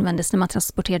användes när man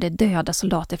transporterade döda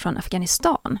soldater från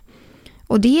Afghanistan.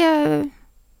 Och det är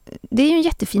ju en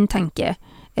jättefin tanke,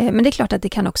 men det är klart att det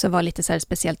kan också vara lite så här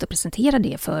speciellt att presentera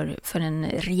det för en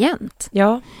regent.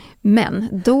 Ja.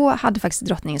 Men då hade faktiskt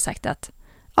drottningen sagt att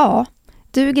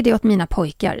duger det åt mina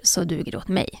pojkar så duger det åt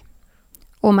mig.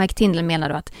 Och Mike Tindall menar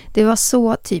då att det var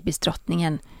så typiskt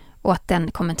drottningen, och att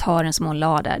den kommentaren som hon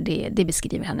la där, det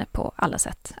beskriver henne på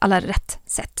alla rätt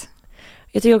sätt.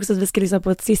 Jag tycker också att vi ska lyssna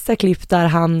på ett sista klipp där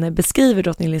han beskriver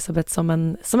drottning Elizabeth som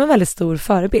en väldigt stor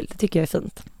förebild. Det tycker jag är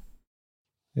fint.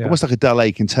 Yeah. Almost like a dull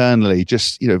ache internally,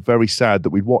 just, very sad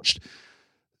that we'd watched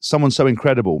someone so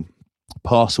incredible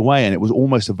pass away, and it was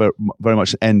almost very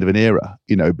much the end of an era,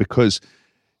 because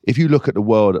if you look at the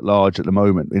world at large at the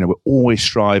moment, we're always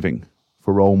striving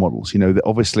for role models.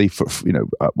 Obviously,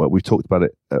 we've talked about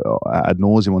it ad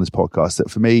nauseum on this podcast,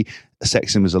 that for me,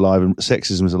 sexism is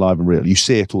alive and real. You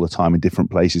see it all the time in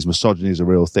different places. Misogyny is a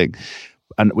real thing.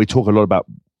 And we talk a lot about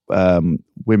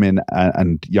women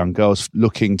and young girls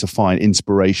looking to find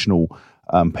inspirational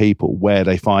people, where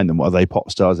they find them. Are they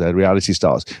pop stars? Are they reality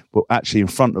stars? But actually, in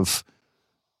front of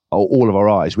all of our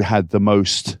eyes, we had the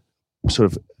most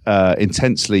sort of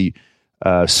intensely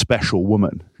special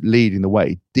woman leading the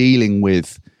way, dealing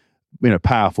with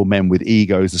powerful men with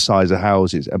egos the size of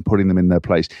houses and putting them in their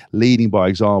place, leading by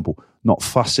example, not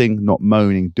fussing, not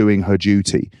moaning, doing her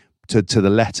duty to the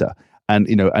letter,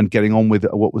 and getting on with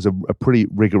what was a pretty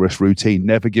rigorous routine,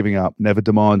 never giving up, never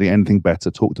demanding anything better,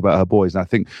 talked about her boys. And I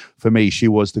think for me, she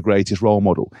was the greatest role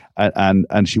model,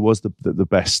 and she was the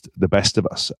best of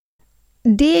us.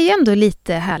 Det är ju ändå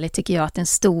lite härligt tycker jag att en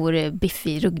stor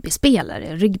biffig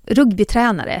rugbyspelare,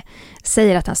 rugbytränare,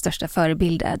 säger att hans största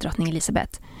förebild är drottning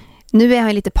Elizabeth. Nu är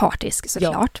han lite partisk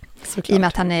såklart. I och med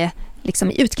att han är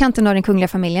liksom i utkanten av den kungliga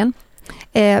familjen.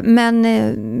 Men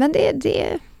det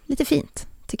är lite fint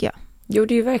tycker jag. Jo,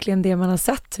 det är ju verkligen det man har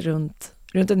sett runt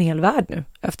en hel värld nu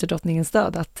efter drottningens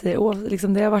död. Att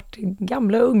liksom det har varit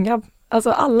gamla och unga,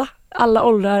 alltså alla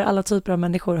åldrar, alla typer av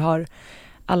människor har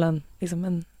liksom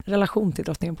en relation till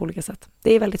drottningen på olika sätt.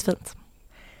 Det är väldigt fint.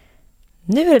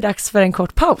 Nu är det dags för en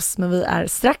kort paus, men vi är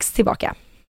strax tillbaka.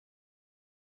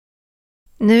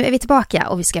 Nu är vi tillbaka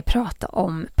och vi ska prata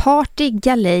om party,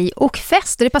 galej och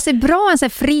fest. Och det passar bra en sån här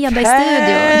fredag i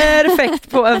studion.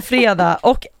 Perfekt på en fredag.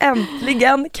 Och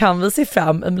äntligen kan vi se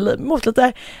fram emot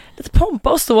lite pompa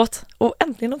och ståt. Och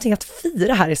äntligen någonting att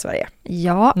fira här i Sverige.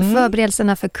 Ja,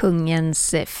 förberedelserna för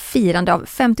kungens firande av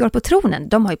 50 år på tronen,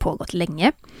 de har ju pågått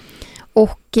länge.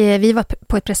 Och vi var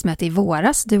på ett pressmöte i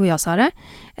våras, du och jag Sara,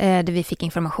 där vi fick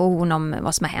information om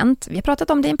vad som har hänt. Vi har pratat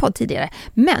om det i en podd tidigare.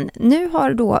 Men nu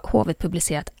har då hovet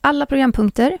publicerat alla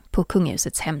programpunkter på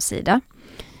kungahusets hemsida.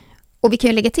 Och vi kan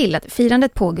ju lägga till att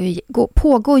firandet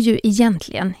pågår ju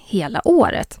egentligen hela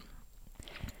året.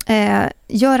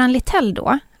 Göran Littell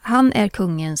då, han är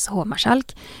kungens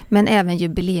hovmarskalk, men även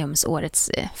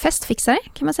jubileumsårets festfixare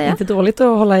kan man säga. Inte dåligt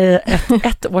att hålla i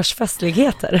ett års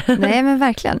festligheter. Nej, men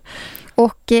verkligen.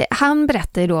 Och han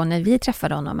berättade då när vi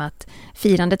träffade honom att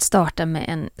firandet startar med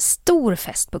en stor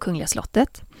fest på Kungliga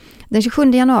slottet. Den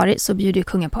 27 januari så bjuder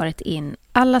kungaparet in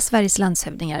alla Sveriges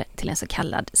landshövdingar till en så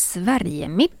kallad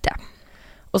Sverigemiddag.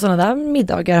 Och sådana där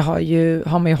middagar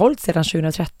har man ju hållit sedan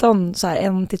 2013 så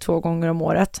här 1 till 2 gånger om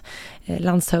året.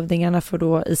 Landshövdingarna får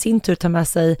då i sin tur ta med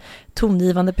sig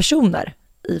tongivande personer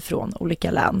ifrån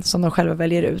olika län som de själva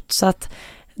väljer ut. Så att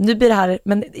nu blir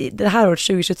det här året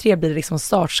 2023 blir det liksom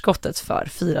startskottet för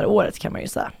firaråret kan man ju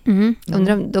säga.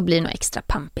 Undrar om då blir det nog extra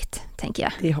pampigt, tänker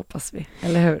jag. Det hoppas vi,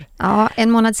 eller hur? Ja,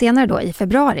 en månad senare då i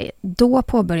februari, då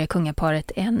påbörjar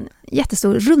kungaparet en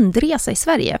jättestor rundresa i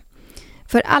Sverige.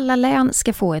 För alla län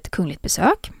ska få ett kungligt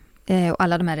besök och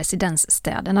alla de här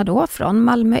residensstäderna då från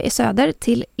Malmö i söder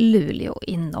till Luleå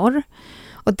i norr.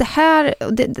 Och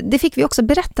det fick vi också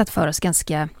berättat för oss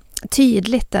ganska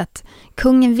tydligt att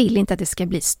kungen vill inte att det ska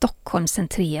bli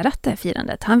Stockholm-centrerat det här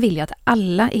firandet. Han vill ju att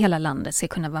alla i hela landet ska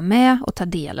kunna vara med och ta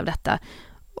del av detta.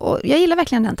 Och jag gillar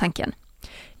verkligen den tanken.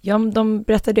 Ja, de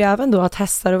berättade ju även då att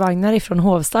hästar och vagnar ifrån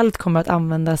hovstallet kommer att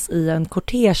användas i en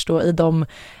kortege då i de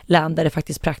län där det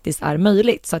faktiskt praktiskt är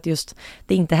möjligt. Så att just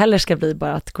det inte heller ska bli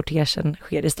bara att kortegen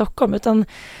sker i Stockholm utan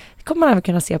det kommer man även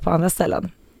kunna se på andra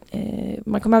ställen.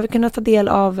 Man kommer även kunna ta del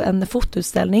av en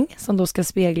fotoutställning som då ska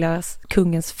spegla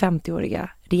kungens 50-åriga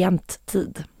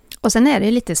regenttid. Och sen är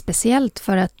det lite speciellt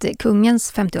för att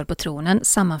kungens 50 år på tronen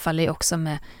sammanfaller ju också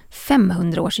med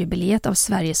 500-årsjubileet av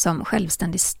Sverige som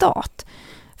självständig stat.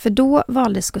 För då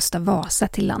valdes Gustav Vasa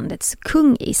till landets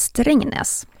kung i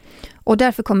Strängnäs. Och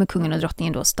därför kommer kungen och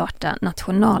drottningen då starta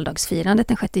nationaldagsfirandet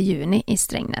den 6 juni i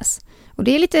Strängnäs. Och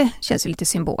det känns ju lite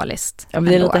symboliskt. Ja,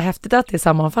 men det är lite häftigt att det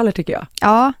sammanfaller tycker jag.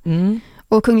 Ja,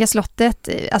 och Kungliga slottet,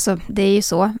 alltså det är ju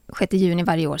så, 6 juni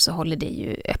varje år så håller det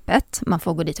ju öppet. Man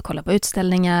får gå dit och kolla på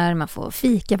utställningar, man får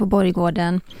fika på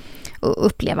borggården och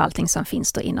uppleva allting som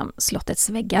finns då inom slottets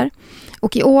väggar.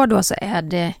 Och i år då så är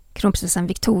det kronprinsessan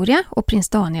Victoria och prins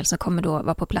Daniel som kommer då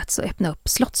vara på plats och öppna upp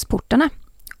slottsportarna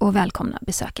och välkomna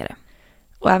besökare.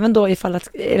 Och även då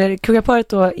kungaparet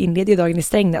då inleder ju dagen i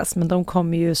Strängnäs, men de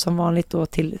kommer ju som vanligt då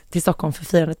till Stockholm för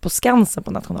firandet på Skansen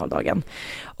på nationaldagen.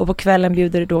 Och på kvällen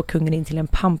bjuder då kungen in till en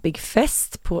pampig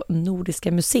fest på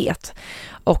Nordiska museet.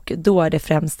 Och då är det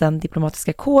främst den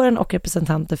diplomatiska kåren och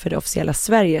representanter för det officiella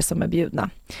Sverige som är bjudna.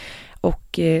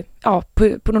 Och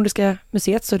på Nordiska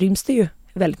museet så ryms det ju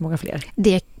väldigt många fler.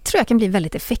 Det tror jag kan bli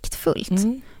väldigt effektfullt.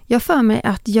 Jag för mig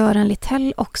att Göran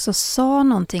Littell också sa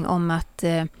någonting om att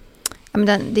det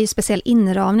är ju speciell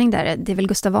inramning där. Det är väl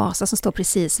Gustav Vasa som står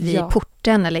precis vid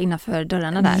porten eller innanför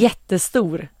dörrarna där.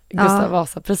 Jättestor Gustav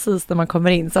Vasa precis när man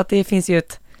kommer in. Så att det finns ju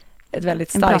ett väldigt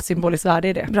starkt symboliskt värde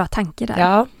i det. Bra tanke där.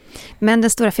 Ja. Men den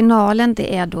stora finalen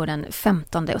det är då den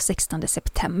 15 och 16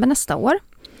 september nästa år.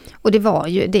 Och det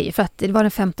är ju för att det var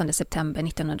den 15 september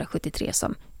 1973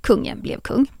 som kungen blev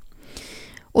kung.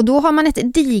 Och då har man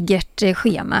ett digert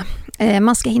schema.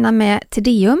 Man ska hinna med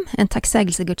Tedeum, en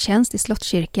tacksägelsegudstjänst i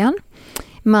Slottskyrkan.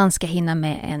 Man ska hinna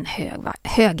med en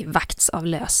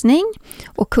högvaktsavlösning.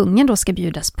 Och kungen då ska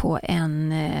bjudas på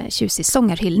en tjusig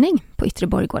sångarhyllning på Yttre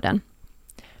Borggården.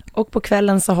 Och på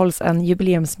kvällen så hålls en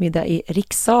jubileumsmiddag i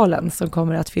rikssalen som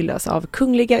kommer att fyllas av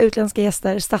kungliga utländska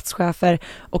gäster, statschefer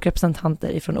och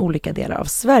representanter från olika delar av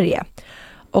Sverige.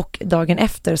 Och dagen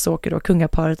efter så åker då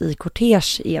kungaparet i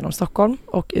kortege genom Stockholm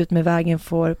och ut med vägen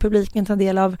får publiken ta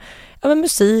del av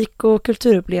musik och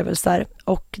kulturupplevelser.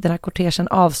 Och den här kortegen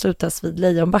avslutas vid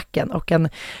Lejonbacken och en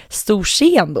stor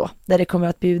scen då där det kommer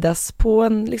att bjudas på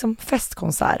en liksom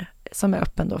festkonsert som är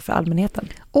öppen då för allmänheten.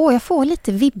 Jag får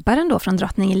lite vibbar ändå från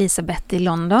drottning Elizabeth i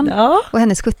London och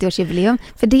hennes 70-årsjubileum.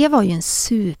 För det var ju en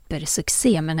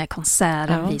supersuccé med den här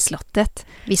konserten vid slottet.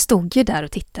 Vi stod ju där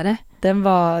och tittade.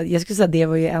 Jag skulle säga det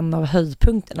var ju en av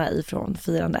höjdpunkterna ifrån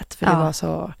firandet. För det var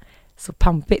så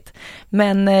pampigt.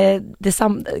 Men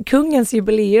kungens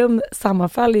jubileum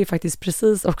sammanfaller ju faktiskt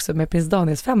precis också med prins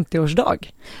Daniels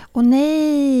 50-årsdag. Åh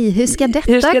nej, hur ska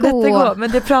detta gå?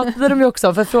 Men det pratade de ju också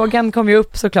om, för frågan kom ju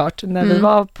upp såklart när vi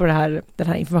var på den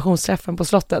här informationsträffen på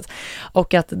slottet.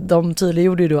 Och att de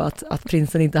tydliggjorde ju då att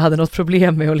prinsen inte hade något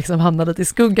problem med att liksom hamna lite i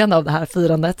skuggan av det här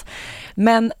firandet.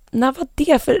 Men när var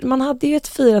det? För man hade ju ett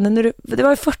firande, det var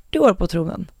ju 40 år på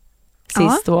tronen.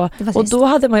 Sist då. Och då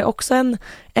hade man ju också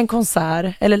en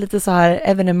konsert eller lite så här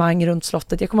evenemang runt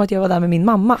slottet. Jag kommer att jag var där med min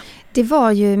mamma. Det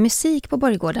var ju musik på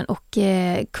borggården och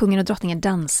kungen och drottningen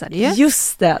dansade ju.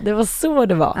 Just det var så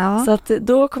det var. Ja. Så att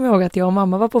då kom jag ihåg att jag och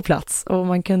mamma var på plats och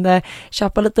man kunde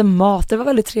köpa lite mat. Det var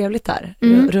väldigt trevligt där.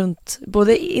 Runt,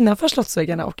 både innanför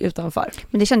slottsväggarna och utanför.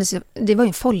 Men det var ju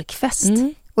en folkfest.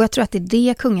 Och jag tror att det är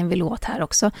det kungen vill åt här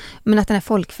också. Men att den här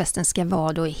folkfesten ska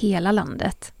vara då i hela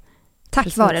landet.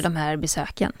 Tack vare de här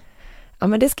besöken. Ja,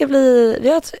 men vi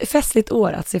har ett festligt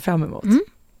år att se fram emot.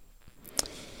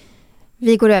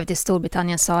 Vi går över till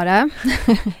Storbritannien, Sara.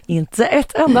 Inte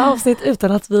ett enda avsnitt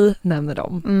utan att vi nämner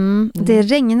dem. Det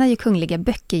regnar ju kungliga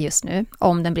böcker just nu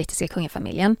om den brittiska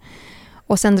kungafamiljen.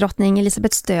 Och sen drottning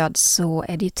Elizabeths död så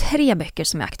är det ju 3 böcker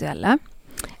som är aktuella.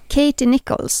 Katie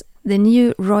Nichols, The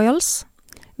New Royals,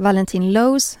 Valentine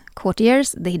Lowe's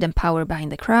Courtiers, The Hidden Power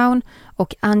Behind the Crown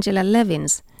och Angela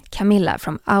Levins Camilla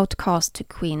from Outcast to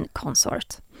Queen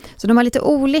Consort. Så de har lite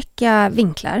olika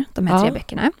vinklar, de här 3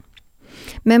 böckerna.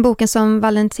 Men boken som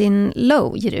Valentine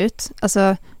Lowe ger ut,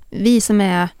 alltså vi som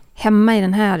är hemma i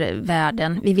den här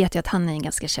världen, vi vet ju att han är en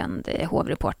ganska känd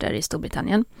hovreporter i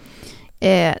Storbritannien.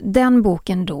 Den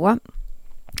boken då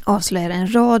avslöjar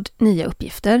en rad nya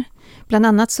uppgifter. Bland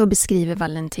annat så beskriver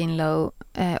Valentine Lowe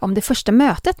om det första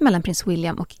mötet mellan prins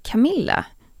William och Camilla.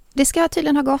 Det ska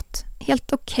tydligen ha gått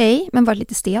helt okej, men var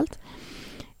lite stelt.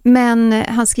 Men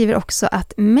han skriver också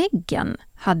att Meghan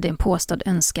hade en påstådd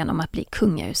önskan om att bli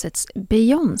kungahusets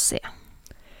Beyoncé.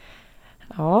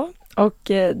 Ja,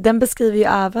 och den beskriver ju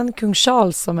även kung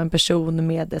Charles som en person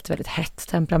med ett väldigt hett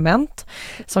temperament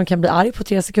som kan bli arg på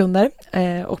 3 sekunder.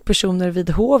 Och personer vid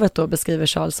hovet då beskriver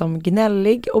Charles som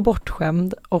gnällig och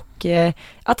bortskämd och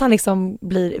att han liksom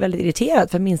blir väldigt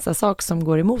irriterad för minsta sak som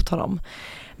går emot honom.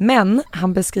 Men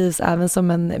han beskrivs även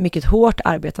som en mycket hårt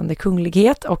arbetande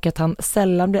kunglighet och att han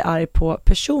sällan blir arg på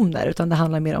personer utan det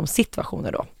handlar mer om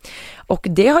situationer då. Och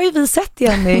det har ju vi sett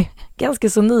igen ganska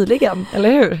så nyligen,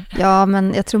 eller hur? Ja,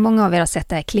 men jag tror många av er har sett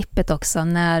det här klippet också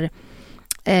när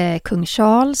kung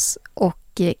Charles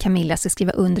och Camilla ska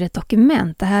skriva under ett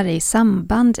dokument. Det här är i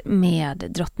samband med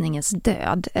drottningens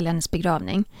död eller hennes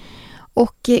begravning.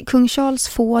 Och kung Charles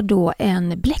får då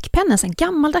en bläckpenna, en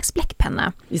gammaldags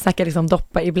bläckpenna. Vi snackar liksom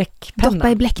doppa i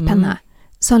bläckpenna.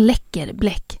 Som läcker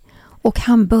bläck. Och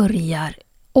han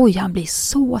blir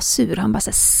så sur. Han bara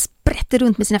så sprätter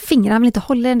runt med sina fingrar. Han vill inte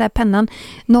hålla den där pennan.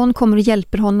 Någon kommer och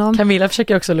hjälper honom. Camilla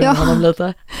försöker också lugna honom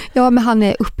lite. Ja, men han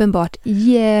är uppenbart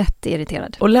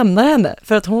jätteirriterad. Och lämnar henne,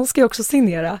 för att hon ska ju också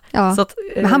signera. Ja, så att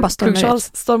men han bara kung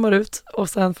Charles stormar ut och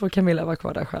sen får Camilla vara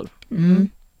kvar där själv.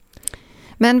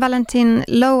 Men Valentine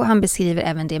Lowe, han beskriver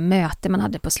även det möte man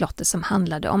hade på slottet som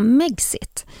handlade om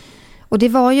Megxit. Och det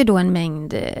var ju då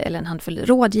en handfull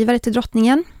rådgivare till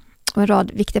drottningen och en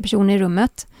rad viktiga personer i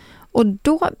rummet. Och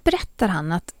då berättar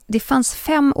han att det fanns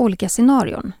 5 olika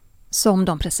scenarion som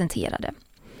de presenterade.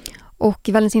 Och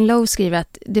Valentine Lowe skriver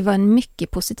att det var en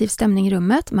mycket positiv stämning i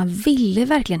rummet. Man ville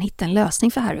verkligen hitta en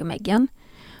lösning för Harry och Meghan.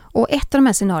 Och ett av de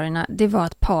här scenarierna, det var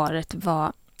att paret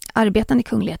var arbetande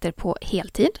kungligheter på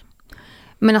heltid.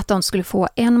 Men att de skulle få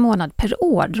 1 månad per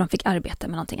år då de fick arbeta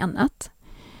med någonting annat.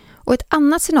 Och ett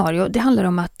annat scenario, det handlar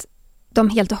om att de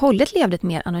helt och hållet levde ett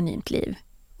mer anonymt liv.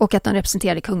 Och att de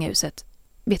representerade kungahuset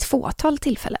vid ett fåtal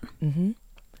tillfällen.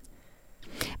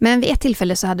 Men vid ett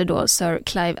tillfälle så hade då Sir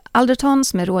Clive Alderton,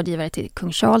 som är rådgivare till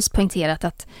kung Charles, poängterat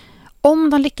att Om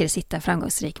de lyckades hitta en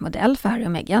framgångsrik modell för Harry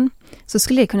och Meghan så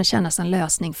skulle det kunna kännas som en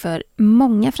lösning för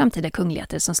många framtida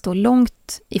kungligheter som står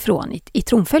långt ifrån i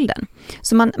tronföljden.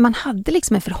 Så man hade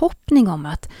liksom en förhoppning om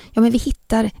att men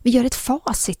vi gör ett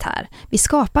facit här. Vi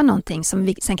skapar någonting som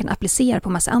vi sen kan applicera på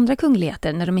massa andra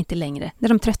kungligheter när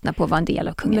de tröttnar på att vara en del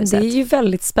av kungahuset. Men det är ju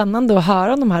väldigt spännande att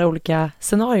höra om de här olika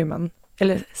scenarien.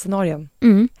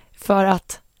 För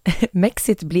att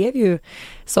Mexit blev ju,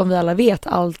 som vi alla vet,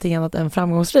 allting annat än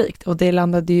framgångsrikt. Och det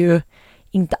landade ju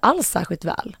inte alls särskilt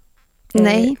väl.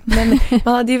 Nej. Men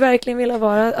man hade ju verkligen velat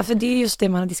vara, för det är just det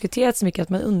man har diskuterat så mycket, att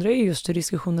man undrar ju just hur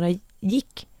diskussionerna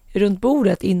gick runt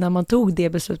bordet innan man tog det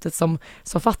beslutet som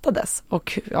fattades.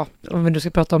 Och ja, om vi nu ska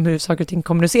prata om hur saker och ting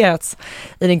kommunicerats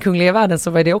i den kungliga världen,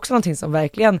 så var det också någonting som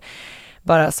verkligen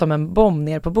bara som en bomb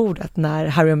ner på bordet när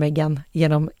Harry och Meghan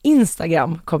genom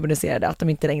Instagram kommunicerade att de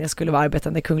inte längre skulle vara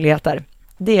arbetande kungligheter.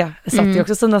 Det satte ju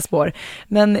också sina spår.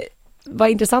 Men vad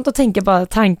intressant att tänka bara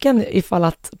tanken ifall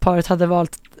att paret hade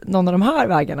valt någon av de här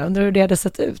vägarna. Undrar hur det hade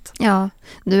sett ut. Ja,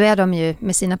 nu är de ju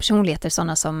med sina personligheter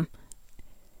sådana som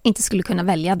inte skulle kunna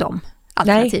välja de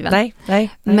alternativen. Nej.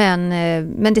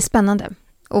 Men det är spännande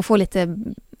att få lite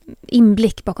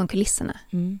inblick bakom kulisserna.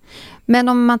 Men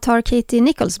om man tar Katie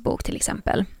Nichols bok till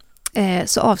exempel,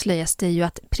 så avslöjas det ju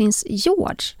att prins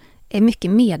George är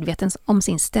mycket medveten om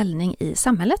sin ställning i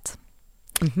samhället.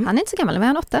 Han är inte så gammal, men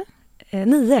han är 8?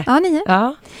 9. Ja, 9.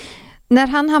 Ja. När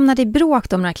han hamnade i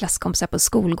bråk om några klasskompisar på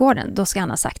skolgården, då ska han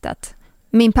ha sagt att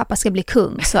min pappa ska bli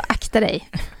kung, så akta dig.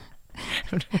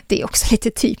 Det är också lite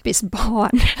typiskt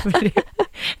barn.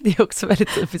 Det är också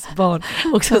väldigt typiskt barn.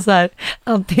 Också så här,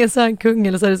 antingen så är han kung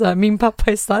eller så är det så här, min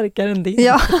pappa är starkare än din.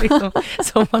 Ja. Liksom,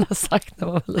 som man har sagt när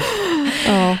man var liten.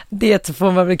 Ja. Det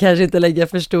får man väl kanske inte lägga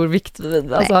för stor vikt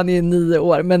vid. Alltså han är ju 9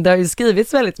 år. Men det har ju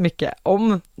skrivits väldigt mycket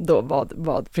om då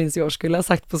vad prins George skulle ha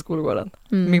sagt på skolgården.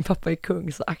 Min pappa är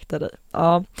kung, så akta dig.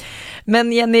 Ja.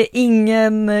 Men Jenny,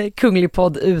 ingen kunglig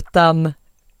podd utan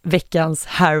veckans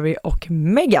Harry och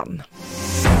Meghan.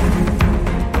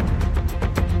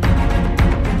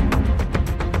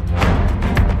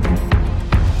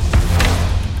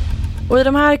 Och i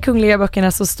de här kungliga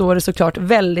böckerna så står det såklart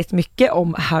väldigt mycket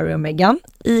om Harry och Meghan.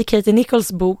 I Katie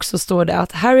Nichols bok så står det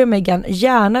att Harry och Meghan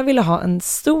gärna ville ha en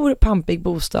stor pampig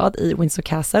bostad i Windsor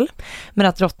Castle, men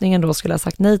att drottningen då skulle ha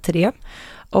sagt nej till det.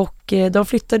 Och de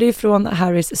flyttade ifrån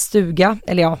Harrys stuga,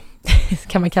 eller ja,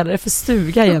 kan man kalla det för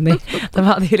stuga, Jenny? De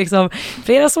hade ju liksom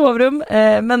flera sovrum,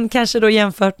 men kanske då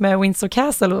jämfört med Windsor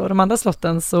Castle och de andra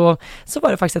slotten så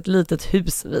var det faktiskt ett litet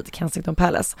hus vid Kensington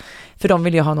Palace. För de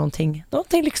ville ju ha någonting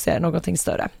lyxigare, någonting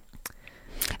större.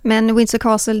 Men Windsor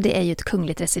Castle, det är ju ett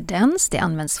kungligt residens. Det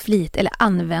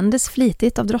användes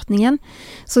flitigt av drottningen.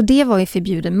 Så det var ju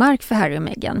förbjuden mark för Harry och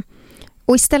Meghan.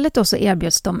 Och istället då så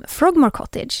erbjöds de Frogmore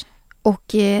Cottage. Och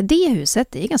det huset,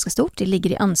 det är ganska stort. Det ligger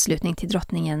i anslutning till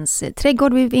drottningens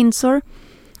trädgård vid Windsor.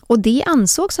 Och det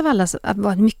ansågs av alla att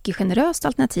vara ett mycket generöst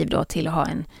alternativ då till att ha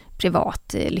en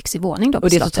privat lyxig våning då på och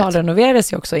det slottet.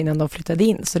 totalrenoverades ju också innan de flyttade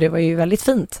in, så det var ju väldigt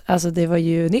fint. Alltså det var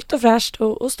ju nytt och fräscht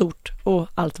och stort och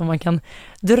allt vad man kan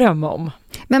drömma om.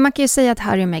 Men man kan ju säga att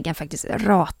Harry och Meghan faktiskt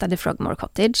ratade Frogmore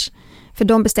Cottage, för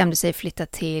de bestämde sig flytta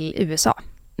till USA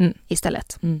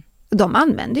istället. De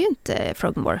använde ju inte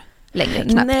Frogmore längre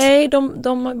knappt. Nej,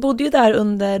 de bodde ju där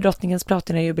under drottningens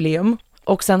platinajubileum.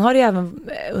 Och sen har det även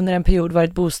under en period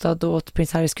varit bostad åt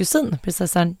prins Harrys kusin,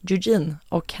 prinsessan Eugene,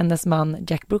 och hennes man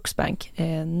Jack Brooksbank.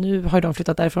 Nu har de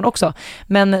flyttat därifrån också.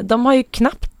 Men de hann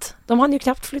ju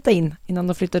knappt flytta in innan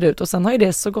de flyttade ut. Och sen har ju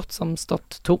det så gott som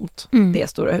stått tomt, det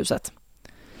stora huset.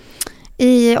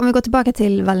 Om vi går tillbaka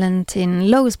till Valentin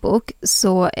Lows bok,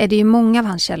 så är det ju många av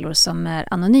hans källor som är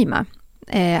anonyma.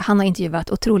 Han har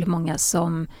intervjuat otroligt många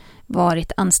som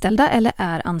varit anställda eller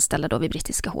är anställda då vid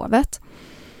brittiska hovet.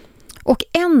 Och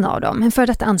en av dem, en före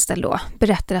detta anställd då,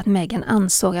 berättar att Meghan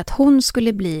ansåg att hon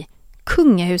skulle bli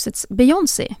kungahusets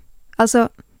Beyoncé. Alltså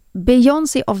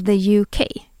Beyoncé of the UK.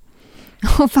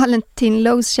 Och Valentin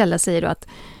Lows källa säger då att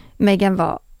Meghan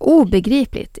var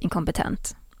obegripligt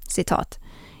inkompetent. Citat.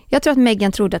 Jag tror att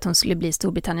Meghan trodde att hon skulle bli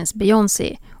Storbritanniens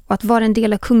Beyoncé och att vara en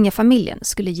del av kungafamiljen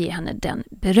skulle ge henne den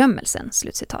berömmelsen.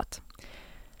 Slutcitat.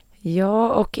 Ja,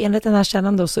 och enligt den här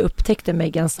källan då så upptäckte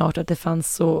Meghan snart att det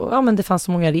fanns så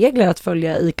många regler att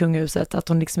följa i kungahuset att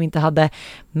hon liksom inte hade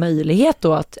möjlighet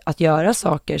då att göra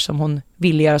saker som hon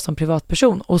ville göra som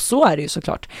privatperson. Och så är det ju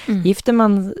såklart. Gifter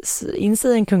man in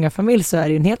sig i en kungafamilj så är det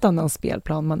ju en helt annan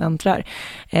spelplan man äntrar.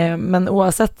 Men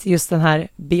oavsett just den här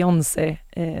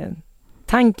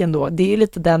Beyoncé-tanken då, det är ju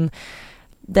lite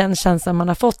den känslan man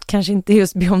har fått, kanske inte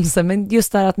just Beyoncé, men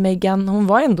just där att Meghan, hon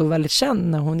var ändå väldigt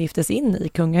känd när hon giftes in i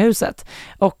kungahuset.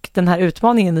 Och den här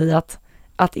utmaningen i att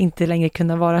att inte längre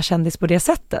kunna vara kändis på det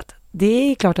sättet.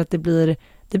 Det är klart att det blir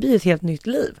ett helt nytt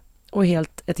liv och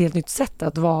ett helt nytt sätt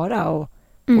att vara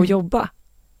och jobba.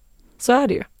 Så är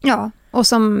det ju. Ja, och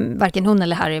som varken hon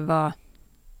eller Harry var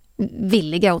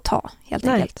villiga att ta, helt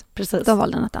enkelt. Precis. De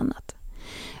valde något annat.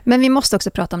 Men vi måste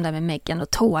också prata om det här med Meghan och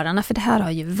tårarna, för det här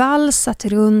har ju valsat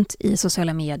runt i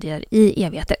sociala medier i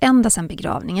evigheter, ända sedan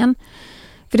begravningen.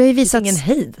 För det har ju visats... ingen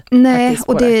hejd. Nej,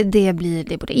 och det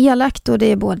är både elakt och det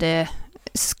är både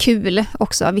kul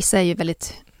också. Vissa är ju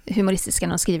väldigt humoristiska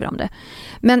när de skriver om det.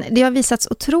 Men det har visats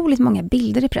otroligt många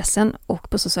bilder i pressen och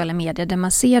på sociala medier där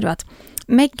man ser då att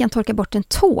Meghan torkar bort en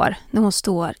tår när hon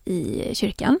står i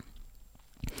kyrkan.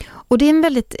 Och det är en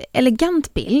väldigt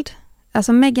elegant bild.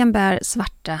 Alltså Meghan bär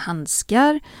svarta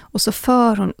handskar och så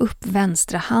för hon upp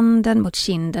vänstra handen mot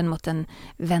kinden mot den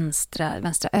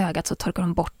vänstra ögat, så torkar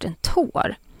hon bort en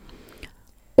tår.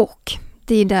 Och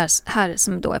det är där här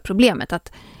som då är problemet,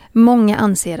 att många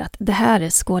anser att det här är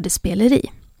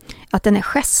skådespeleri. Att den här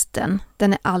gesten,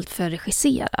 den är alltför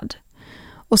regisserad.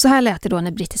 Och så här lät det då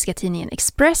när brittiska tidningen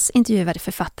Express intervjuade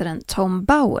författaren Tom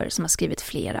Bower som har skrivit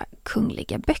flera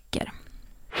kungliga böcker.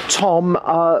 Tom,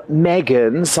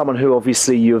 Meghan, someone who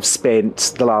obviously you've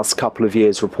spent the last couple of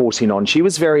years reporting on, she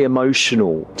was very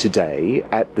emotional today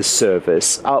at the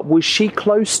service. Was she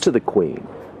close to the Queen?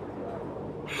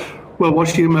 Well, was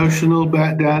she emotional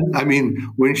back then? I mean,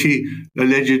 when she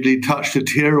allegedly touched a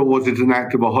tear, or was it an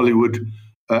act of a Hollywood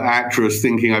actress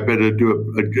thinking I better do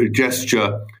a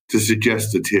gesture to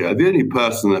suggest a tear? The only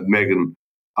person that Meghan,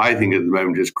 I think at the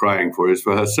moment, is crying for is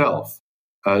for herself.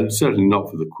 Certainly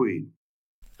not for the Queen.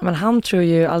 Men han tror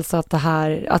ju alltså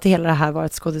att hela det här var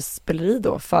ett skådespeleri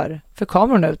då för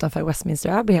kamerorna utanför Westminster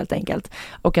Abbey helt enkelt.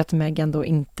 Och att Meghan då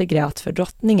inte grät för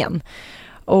drottningen.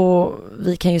 Och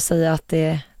vi kan ju säga att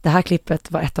det här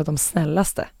klippet var ett av de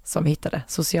snällaste som vi hittade.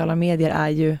 Sociala medier är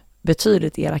ju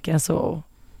betydligt elakare än så.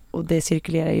 Och det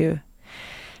cirkulerar ju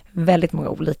väldigt många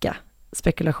olika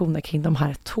spekulationer kring de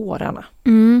här tårarna.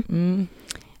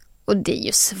 Och det är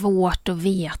ju svårt att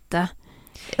veta.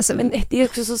 Alltså, men det är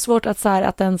också så svårt att så här,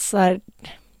 att den så här,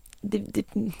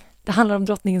 det handlar om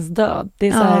drottningens död. Det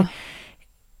är så här,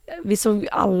 vi såg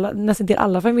nästan till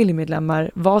alla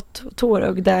familjemedlemmar var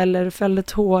tårögda eller fällde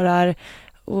tårar,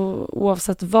 och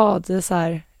oavsett vad, det är så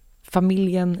här,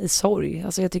 familjen i sorg.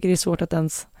 Alltså jag tycker det är svårt att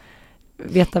ens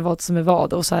veta vad som är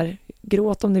vad, och så här,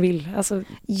 gråt om ni vill. Alltså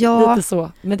lite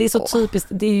så. Men det är så typiskt,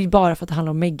 det är ju bara för att det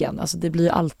handlar om Meghan. Alltså det blir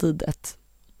alltid ett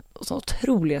så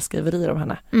otroliga skriverier om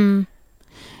henne.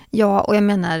 Ja, och jag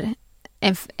menar,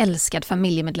 en älskad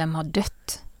familjemedlem har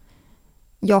dött.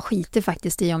 Jag skiter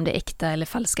faktiskt i om det är äkta eller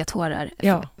falska tårar.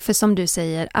 Ja. För som du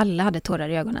säger, alla hade tårar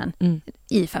i ögonen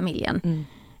i familjen.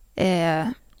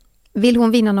 Vill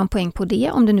hon vinna någon poäng på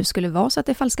det, om det nu skulle vara så att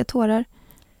det är falska tårar?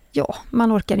 Ja,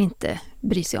 man orkar inte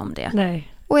bry sig om det.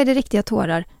 Nej. Och är det riktiga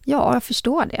tårar? Ja, jag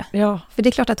förstår det. Ja. För det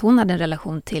är klart att hon hade en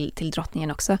relation till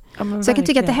drottningen också. Ja, så jag kan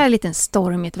tycka att det här är lite en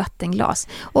storm i ett vattenglas.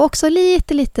 Och också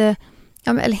lite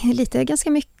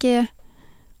ganska mycket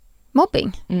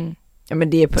mobbing. Ja,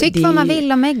 men tyck vad man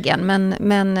vill om Meghan,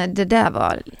 men det där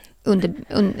var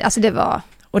alltså det var,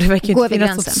 och det verkar inte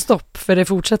finnas något stopp, för det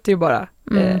fortsätter ju bara.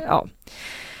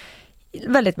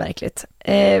 Väldigt märkligt.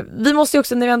 Vi måste ju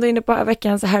också, när vi ändå är inne på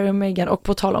veckans Harry och Meghan, och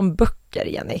på tal om böcker,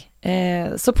 Jenny,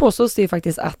 så påstås det ju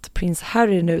faktiskt att prins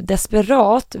Harry nu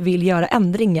desperat vill göra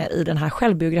ändringar i den här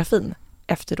självbiografin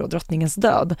efter då drottningens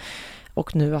död.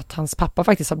 Och nu att hans pappa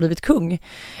faktiskt har blivit kung.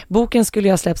 Boken skulle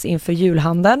ju ha släppts inför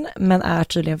julhandeln, men är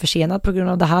tydligen försenad på grund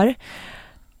av det här.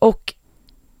 Och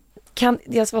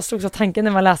jag var slogs av tanken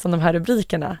när man läste om de här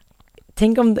rubrikerna.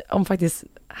 Tänk om faktiskt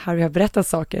Harry har berättat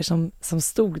saker som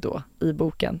stod då i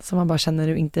boken, som man bara känner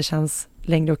nu inte känns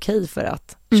längre okej för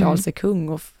att Charles är kung,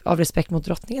 och av respekt mot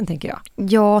drottningen, tänker jag.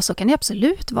 Ja, så kan det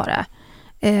absolut vara.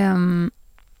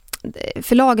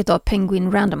 Förlaget då,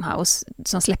 Penguin Random House,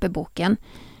 som släpper boken,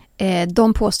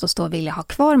 de påstås då vilja ha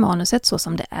kvar manuset så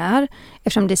som det är,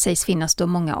 eftersom det sägs finnas då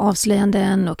många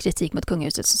avslöjanden och kritik mot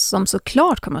kungahuset som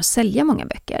såklart kommer att sälja många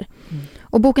böcker.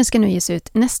 Och boken ska nu ges ut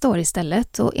nästa år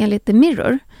istället, och enligt The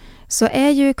Mirror så är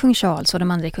ju kung Charles och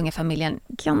de andra i kungafamiljen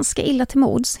ganska illa till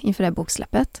mods inför det här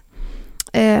boksläppet.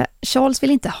 Charles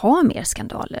vill inte ha mer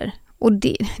skandaler, och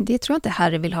det tror jag inte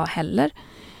Harry vill ha heller.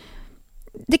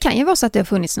 Det kan ju vara så att det har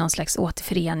funnits någon slags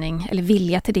återförening, eller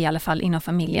vilja till det i alla fall, inom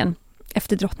familjen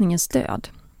efter drottningens död.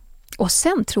 Och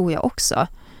sen tror jag också,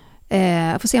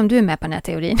 jag får se om du är med på den här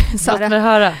teorin, Sara. Låt mig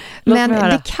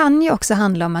höra. Det kan ju också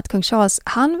handla om att kung Charles,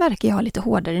 han verkar ju ha lite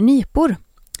hårdare nypor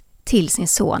till sin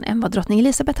son än vad drottning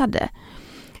Elizabeth hade.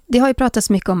 Det har ju pratats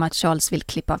mycket om att Charles vill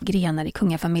klippa av grenar i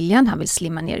kungafamiljen. Han vill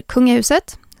slimma ner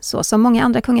kungahuset, så som många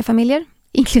andra kungafamiljer.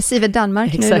 inklusive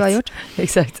Danmark nu du har gjort.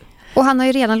 Exakt. Och han har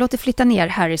ju redan låtit flytta ner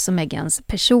Harrys och Meghans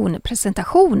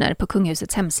personpresentationer på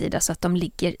kungahusets hemsida så att de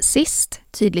ligger sist.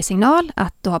 Tydlig signal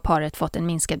att då har paret fått en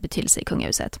minskad betydelse i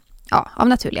kungahuset. Ja, av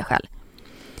naturliga skäl.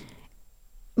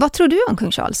 Vad tror du om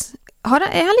kung Charles?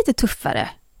 Är han lite tuffare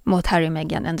mot Harry och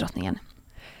Meghan än drottningen?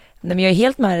 Nej, men jag är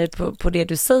helt med på det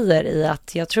du säger i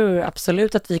att jag tror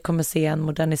absolut att vi kommer se en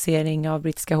modernisering av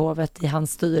brittiska hovet i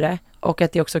hans styre och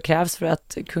att det också krävs för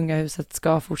att kungahuset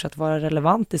ska fortsatt vara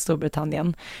relevant i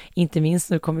Storbritannien. Inte minst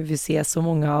nu kommer vi se så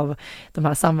många av de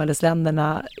här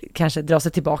samhällsländerna kanske dra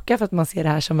sig tillbaka för att man ser det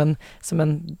här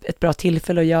som ett bra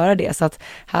tillfälle att göra det. Så att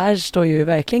här står ju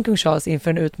verkligen kung Charles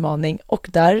inför en utmaning och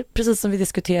där, precis som vi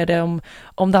diskuterade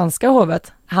om danska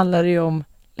hovet, handlar det ju om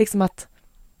liksom att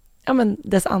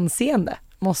dess anseende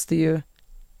måste ju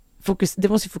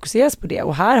fokuseras på det.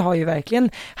 Och här har ju verkligen,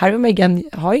 Harry och Meghan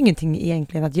har ju ingenting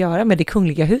egentligen att göra med det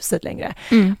kungliga huset längre.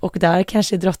 Och där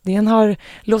kanske drottningen har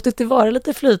låtit det vara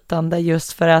lite flytande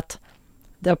just för att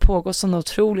det har pågått sådana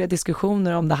otroliga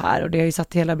diskussioner om det här och det har ju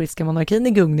satt hela brittiska monarkin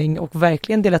i gungning och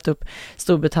verkligen delat upp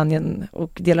Storbritannien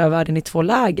och delar av världen i 2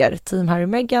 läger. Team Harry och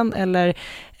Meghan eller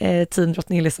team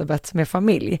drottning Elizabeth med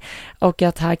familj. Och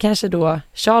att här kanske då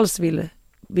Charles vill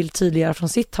tydliggöra från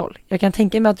sitt håll. Jag kan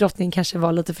tänka mig att drottningen kanske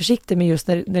var lite försiktig med just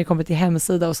när det kommer till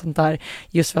hemsida och sånt där,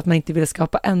 just för att man inte vill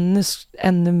skapa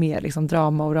ännu mer liksom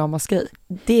drama och ramaskri.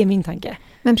 Det är min tanke.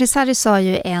 Men prins Harry sa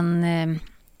ju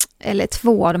eller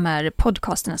 2 av de här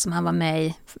podcasterna som han var med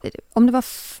i, om det var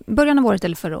början av året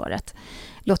eller förra året,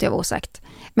 låter jag vara osagt.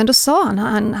 Men då sa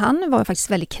han var faktiskt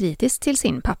väldigt kritisk till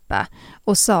sin pappa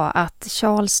och sa att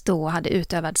Charles då hade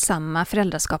utövat samma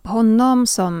föräldraskap på honom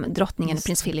som drottningen och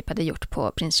prins Philip hade gjort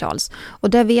på prins Charles. Och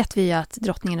där vet vi ju att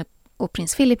drottningen och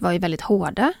prins Philip var ju väldigt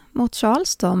hårda mot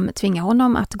Charles. De tvingade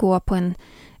honom att gå på en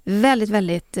väldigt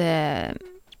väldigt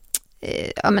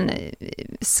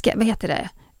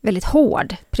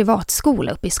hård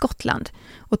privatskola uppe i Skottland.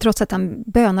 Och trots att han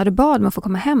bönade och bad om att få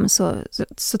komma hem så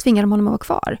tvingade de honom att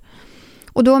vara kvar.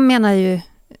 Och då menar ju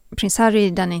prins Harry i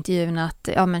den intervjun att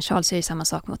Charles gör ju samma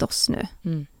sak mot oss nu.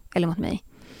 Eller mot mig.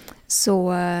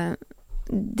 Så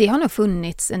det har nog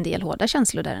funnits en del hårda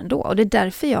känslor där ändå. Och det är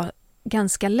därför jag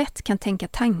ganska lätt kan tänka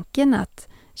tanken att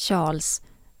Charles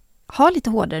har lite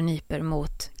hårdare nyper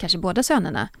mot kanske båda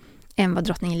sönerna än vad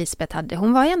drottning Elizabeth hade.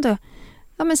 Hon var ju ändå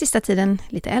sista tiden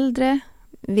lite äldre,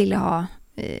 ville ha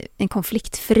en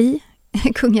konfliktfri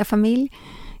kungafamilj,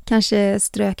 kanske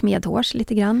strök medhårs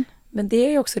lite grann. Men det är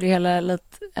ju också det hela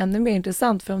lite ännu mer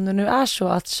intressant, för om det nu är så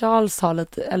att Charles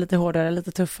är lite hårdare,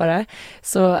 lite tuffare,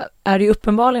 så är det ju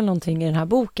uppenbarligen någonting i den här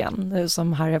boken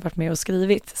som Harry har varit med och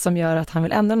skrivit som gör att han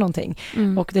vill ändra någonting.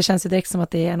 Och det känns ju direkt som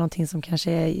att det är någonting som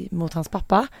kanske är mot hans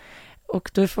pappa.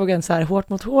 Och då är frågan så här, hårt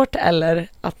mot hårt, eller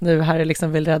att nu Harry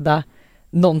liksom vill rädda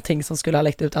någonting som skulle ha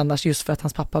läckt ut annars just för att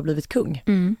hans pappa har blivit kung.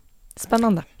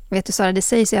 Spännande. Vet du Sara, det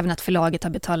sägs även att förlaget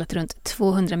har betalat runt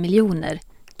 200 miljoner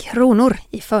kronor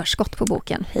i förskott på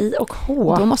boken. Hej och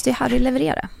hå. Då måste ju Harry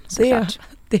leverera.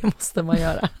 Det måste man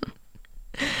göra.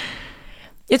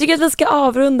 Jag tycker att vi ska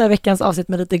avrunda veckans avsnitt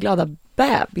med lite glada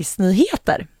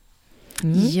bebisnyheter.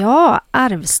 Ja,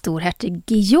 arvstorhertig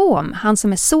Guillaume, han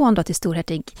som är son då till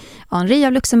storhertig Henri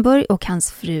av Luxemburg och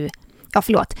hans fru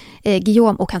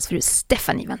Guillaume och hans fru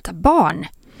Stephanie väntar barn.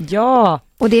 Ja!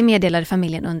 Och det meddelade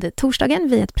familjen under torsdagen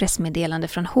via ett pressmeddelande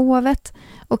från hovet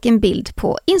och en bild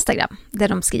på Instagram där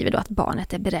de skriver då att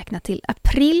barnet är beräknat till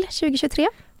april 2023.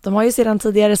 De har ju sedan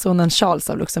tidigare sonen Charles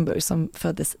av Luxemburg som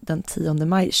föddes den 10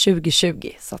 maj 2020.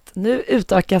 Så att nu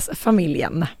utökas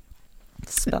familjen.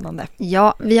 Spännande.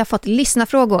 Ja, vi har fått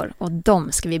lyssnarfrågor och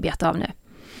de ska vi beta av nu.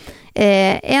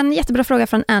 En jättebra fråga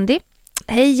från Andy.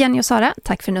 Hej Jenny och Sara,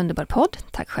 tack för en underbar podd.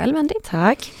 Tack själv Andy.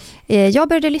 Tack. Jag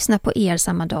började lyssna på er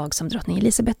samma dag som drottning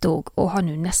Elizabeth dog och har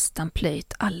nu nästan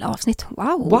plöjt alla avsnitt.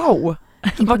 Wow!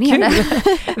 Vad kul!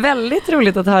 Väldigt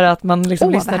roligt att höra att man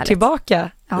liksom lyssnar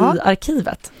tillbaka i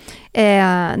arkivet.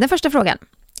 Den första frågan.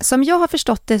 Som jag har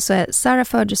förstått det så är Sarah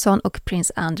Ferguson och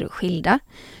prins Andrew skilda.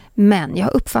 Men jag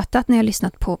har uppfattat när jag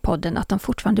lyssnat på podden att de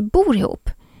fortfarande bor ihop.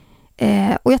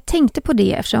 Och jag tänkte på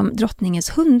det eftersom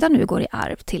drottningens hundar nu går i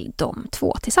arv till de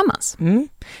 2 tillsammans.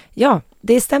 Ja,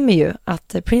 det stämmer ju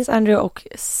att prins Andrew och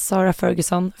Sarah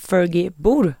Ferguson, Fergie,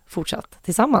 bor fortsatt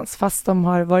tillsammans. Fast de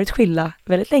har varit skilda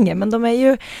väldigt länge. Men de är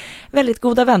ju väldigt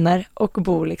goda vänner och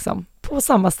bor liksom på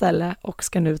samma ställe och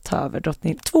ska nu ta över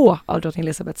 2 av drottning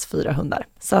Elizabeths 4 hundar.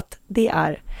 Så att det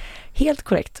är helt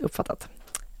korrekt uppfattat.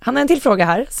 Han har en till fråga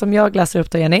här som jag läser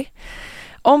upp då, Jenny.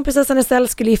 Om prinsessan Estelle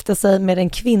skulle gifta sig med en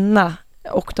kvinna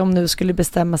och de nu skulle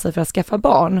bestämma sig för att skaffa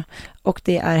barn och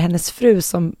det är hennes fru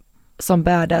som som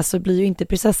bär det så blir inte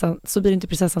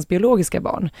prinsessans biologiska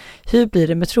barn. Hur blir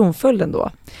det med tronföljden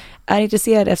då? Är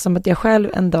intresserad eftersom att jag själv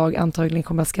en dag antagligen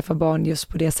kommer att skaffa barn just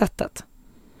på det sättet.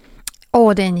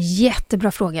 Det är en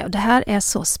jättebra fråga och det här är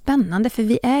så spännande för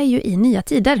vi är ju i nya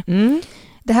tider.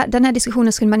 Den här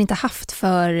diskussionen skulle man inte haft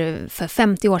för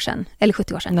 50 år sedan eller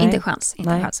 70 år sedan. Nej. Inte en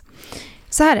chans.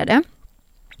 Så här är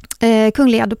det.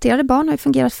 Kungliga adopterade barn har ju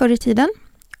fungerat förr i tiden.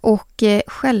 Och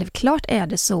självklart är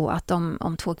det så att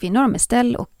om två kvinnor, om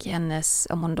Estelle och hennes,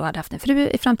 om hon då hade haft en fru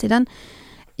i framtiden,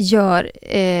 gör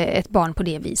ett barn på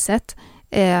det viset,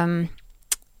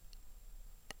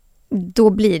 då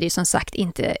blir det ju som sagt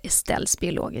inte Estelles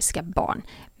biologiska barn.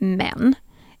 Men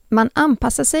man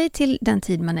anpassar sig till den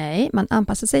tid man är i, man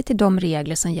anpassar sig till de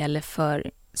regler som gäller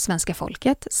för svenska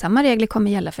folket. Samma regler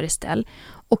kommer gälla för Estelle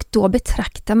och då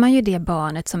betraktar man ju det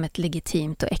barnet som ett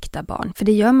legitimt och äkta barn. För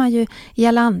det gör man ju i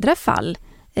alla andra fall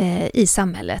i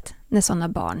samhället när sådana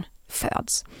barn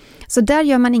föds. Så där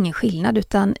gör man ingen skillnad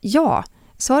utan ja,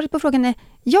 svaret på frågan är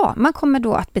ja, man kommer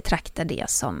då att betrakta det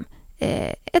som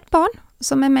ett barn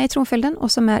som är med i tronföljden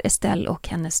och som är Estelle och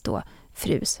hennes då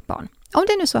frus barn. Om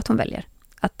det är nu så att hon väljer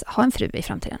att ha en fru i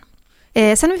framtiden.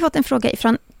 Sen har vi fått en fråga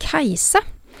ifrån Kajsa.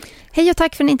 Hej och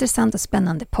tack för en intressant och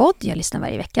spännande podd. Jag lyssnar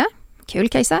varje vecka. Kul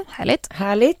Kajsa,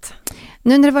 härligt.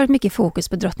 Nu när det varit mycket fokus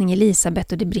på drottning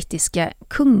Elisabeth och det brittiska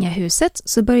kungahuset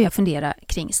så börjar jag fundera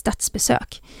kring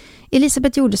statsbesök.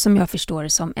 Elisabeth gjorde som jag förstår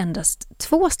som endast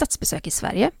 2 statsbesök i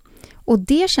Sverige. Och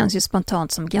det känns ju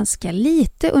spontant som ganska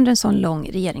lite under en sån lång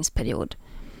regeringsperiod.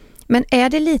 Men är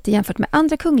det lite jämfört med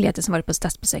andra kungligheter som varit på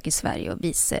statsbesök i Sverige och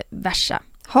vice versa?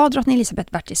 Har drottning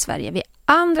Elisabeth varit i Sverige vid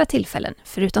andra tillfällen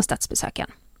förutom statsbesöken?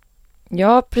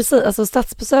 Ja, precis. Alltså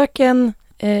statsbesöken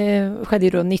skedde ju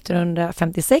då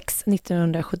 1956,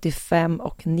 1975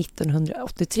 och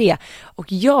 1983.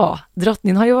 Och ja,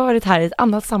 drottningen har ju varit här i ett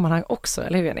annat sammanhang också,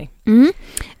 eller hur Jenny?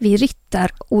 Vid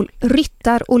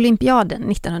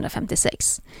ryttarolympiaden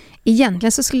 1956.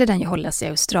 Egentligen så skulle den ju hållas i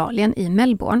Australien, i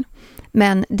Melbourne.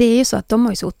 Men det är ju så att de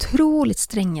har ju så otroligt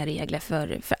stränga regler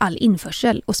för all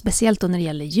införsel och speciellt då när det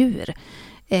gäller djur.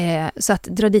 Så att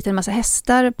dra dit en massa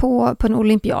hästar på en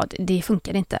olympiad, det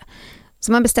funkar inte.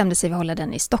 Så man bestämde sig för att hålla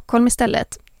den i Stockholm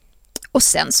istället. Och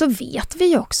sen så vet vi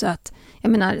ju också att,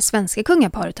 jag menar, svenska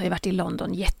kungaparet har ju varit i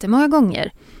London jättemånga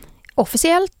gånger.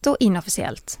 Officiellt och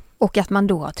inofficiellt. Och att man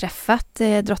då har träffat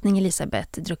drottning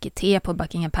Elisabeth, druckit te på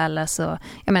Buckingham Palace och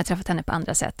jag menar träffat henne på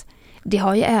andra sätt. Det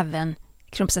har ju även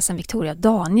kronprinsessan Victoria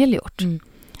Daniel gjort.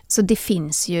 Så det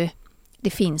finns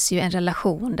ju en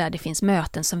relation där det finns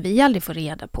möten som vi aldrig får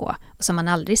reda på och som man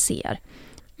aldrig ser.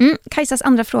 Kajsas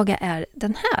andra fråga är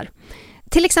den här.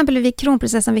 Till exempel vid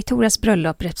kronprinsessan Victorias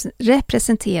bröllop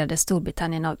representerade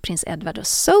Storbritannien av prins Edward och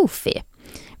Sophie.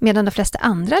 Medan de flesta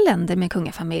andra länder med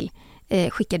kungafamilj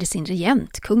skickade sin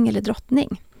regent, kung eller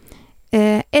drottning.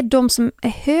 Är de som är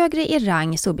högre i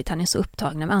rang i Storbritannien så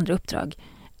upptagna med andra uppdrag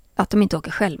att de inte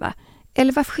åker själva?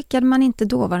 Eller varför skickade man inte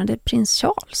dåvarande prins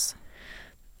Charles?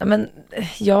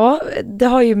 Ja, det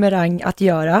har ju med rang att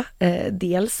göra,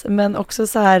 dels. Men också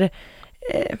så här,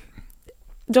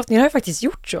 drottningen har ju faktiskt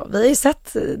gjort så. Vi har ju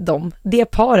sett det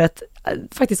paret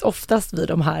faktiskt oftast vid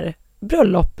de här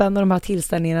bröllopen och de här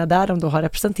tillställningarna där de då har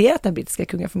representerat den brittiska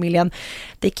kungafamiljen.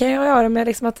 Det kan ju göra med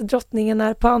liksom att drottningen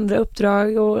är på andra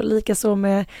uppdrag och likaså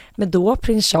med då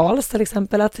prins Charles till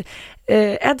exempel, att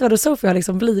Edward och Sophie har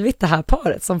liksom blivit det här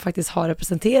paret som faktiskt har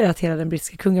representerat hela den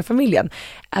brittiska kungafamiljen.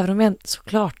 Även om jag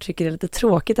såklart tycker det är lite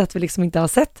tråkigt att vi liksom inte har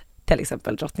sett till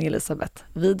exempel drottning Elisabeth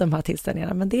vid de här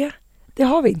tillställningarna, men det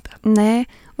har vi inte. Nej,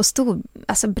 och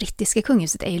brittiska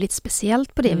kungahuset är ju lite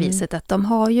speciellt på det viset att de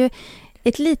har ju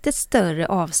ett lite större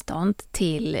avstånd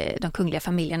till de kungliga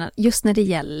familjerna just när det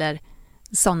gäller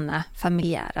sådana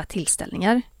familjära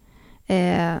tillställningar.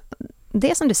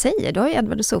 Det som du säger, då har ju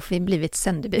Edward och Sophie blivit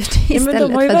sändebud istället. Men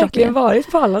de har ju verkligen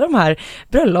varit på alla de här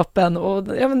bröllopen och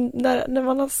när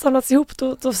man har samlats ihop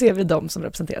då ser vi dem som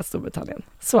representerar Storbritannien.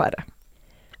 Så är det.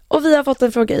 Och vi har fått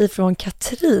en fråga ifrån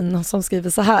Katrin som skriver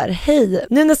så här. Hej,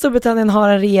 nu när Storbritannien har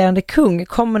en regerande kung,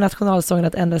 kommer nationalsången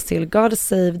att ändras till God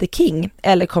Save the King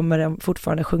eller kommer den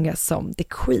fortfarande sjungas som The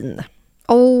Queen?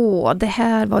 Det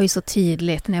här var ju så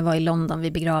tydligt när jag var i London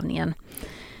vid begravningen.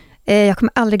 Jag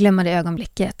kommer aldrig glömma det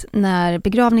ögonblicket när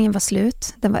begravningen var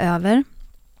slut, den var över.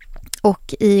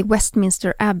 Och i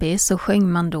Westminster Abbey så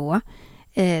sjöng man då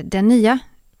den nya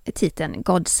titeln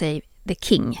God Save the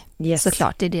King. Yes.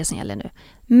 Såklart, det är det som gäller nu.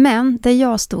 Men där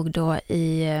jag stod då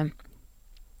i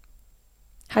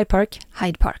Hyde Park.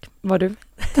 Var du?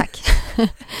 Tack.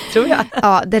 Tror jag.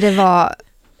 Ja, där det var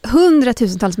 100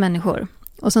 000-tals människor.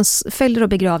 Och sen följde då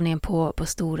begravningen på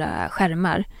stora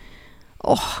skärmar.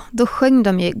 Då sjöng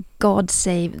de ju God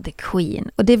Save the Queen.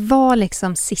 Och det var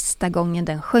liksom sista gången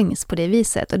den sjöngs på det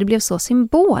viset. Och det blev så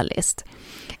symboliskt.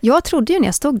 Jag trodde ju när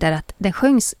jag stod där att den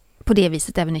sjöngs på det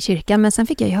viset även i kyrkan. Men sen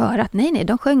fick jag ju höra att nej,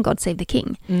 de sjöng God Save the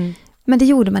King. Men det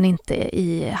gjorde man inte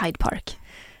i Hyde Park.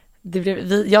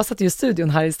 Jag satt ju i studion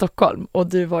här i Stockholm och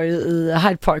du var ju i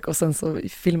Hyde Park och sen så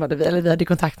filmade vi hade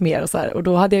kontakt med er och så här. Och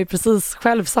då hade jag ju precis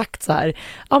själv sagt så här,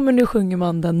 men nu sjunger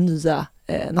man den nya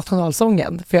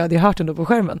nationalsången, för jag hade ju hört den då på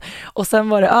skärmen. Och sen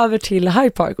var det över till Hyde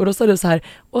Park och då sa du så här,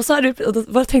 och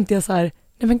då tänkte jag så här,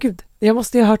 nej men gud, jag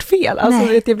måste ju ha hört fel.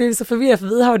 Alltså jag blev så förvirrad för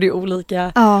vi hörde ju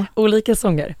olika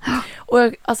sånger. Och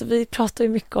vi pratade ju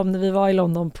mycket om när vi var i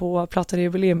London på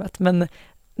pratarjubileumet, men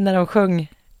när de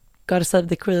sjöng God Save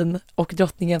the Queen och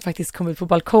drottningen faktiskt kom ut på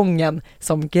balkongen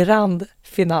som grand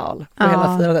final på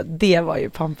hela firandet. Det var ju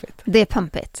pampigt. Det är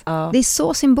pampigt. Det är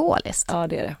så symboliskt. Ja,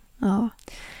 det är det. Ja.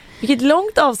 Vilket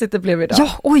långt avsnitt det blev idag. Ja,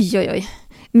 oj.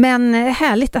 Men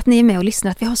härligt att ni är med och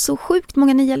lyssnar. Att vi har så sjukt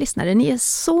många nya lyssnare. Ni är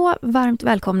så varmt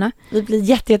välkomna. Vi blir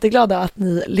jätteglada att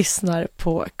ni lyssnar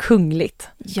på Kungligt.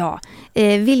 Ja,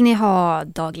 vill ni ha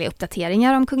dagliga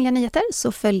uppdateringar om kungliga nyheter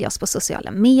så följ oss på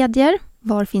sociala medier.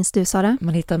 Var finns du, Sara?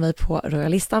 Man hittar mig på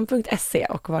royalistan.se.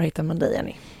 Och var hittar man dig,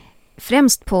 Jenny?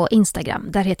 Främst på Instagram.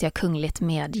 Där heter jag Kungligt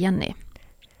med Jenny.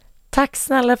 Tack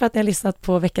snälla för att ni har lyssnat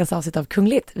på veckans avsnitt av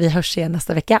Kungligt. Vi hörs igen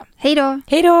nästa vecka. Hej då!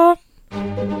 Hej då!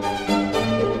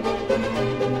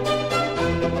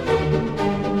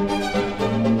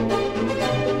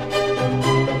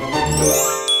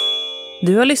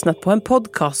 Du har lyssnat på en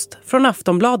podcast från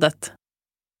Aftonbladet.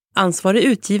 Ansvarig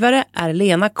utgivare är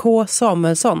Lena K.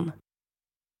 Samuelsson.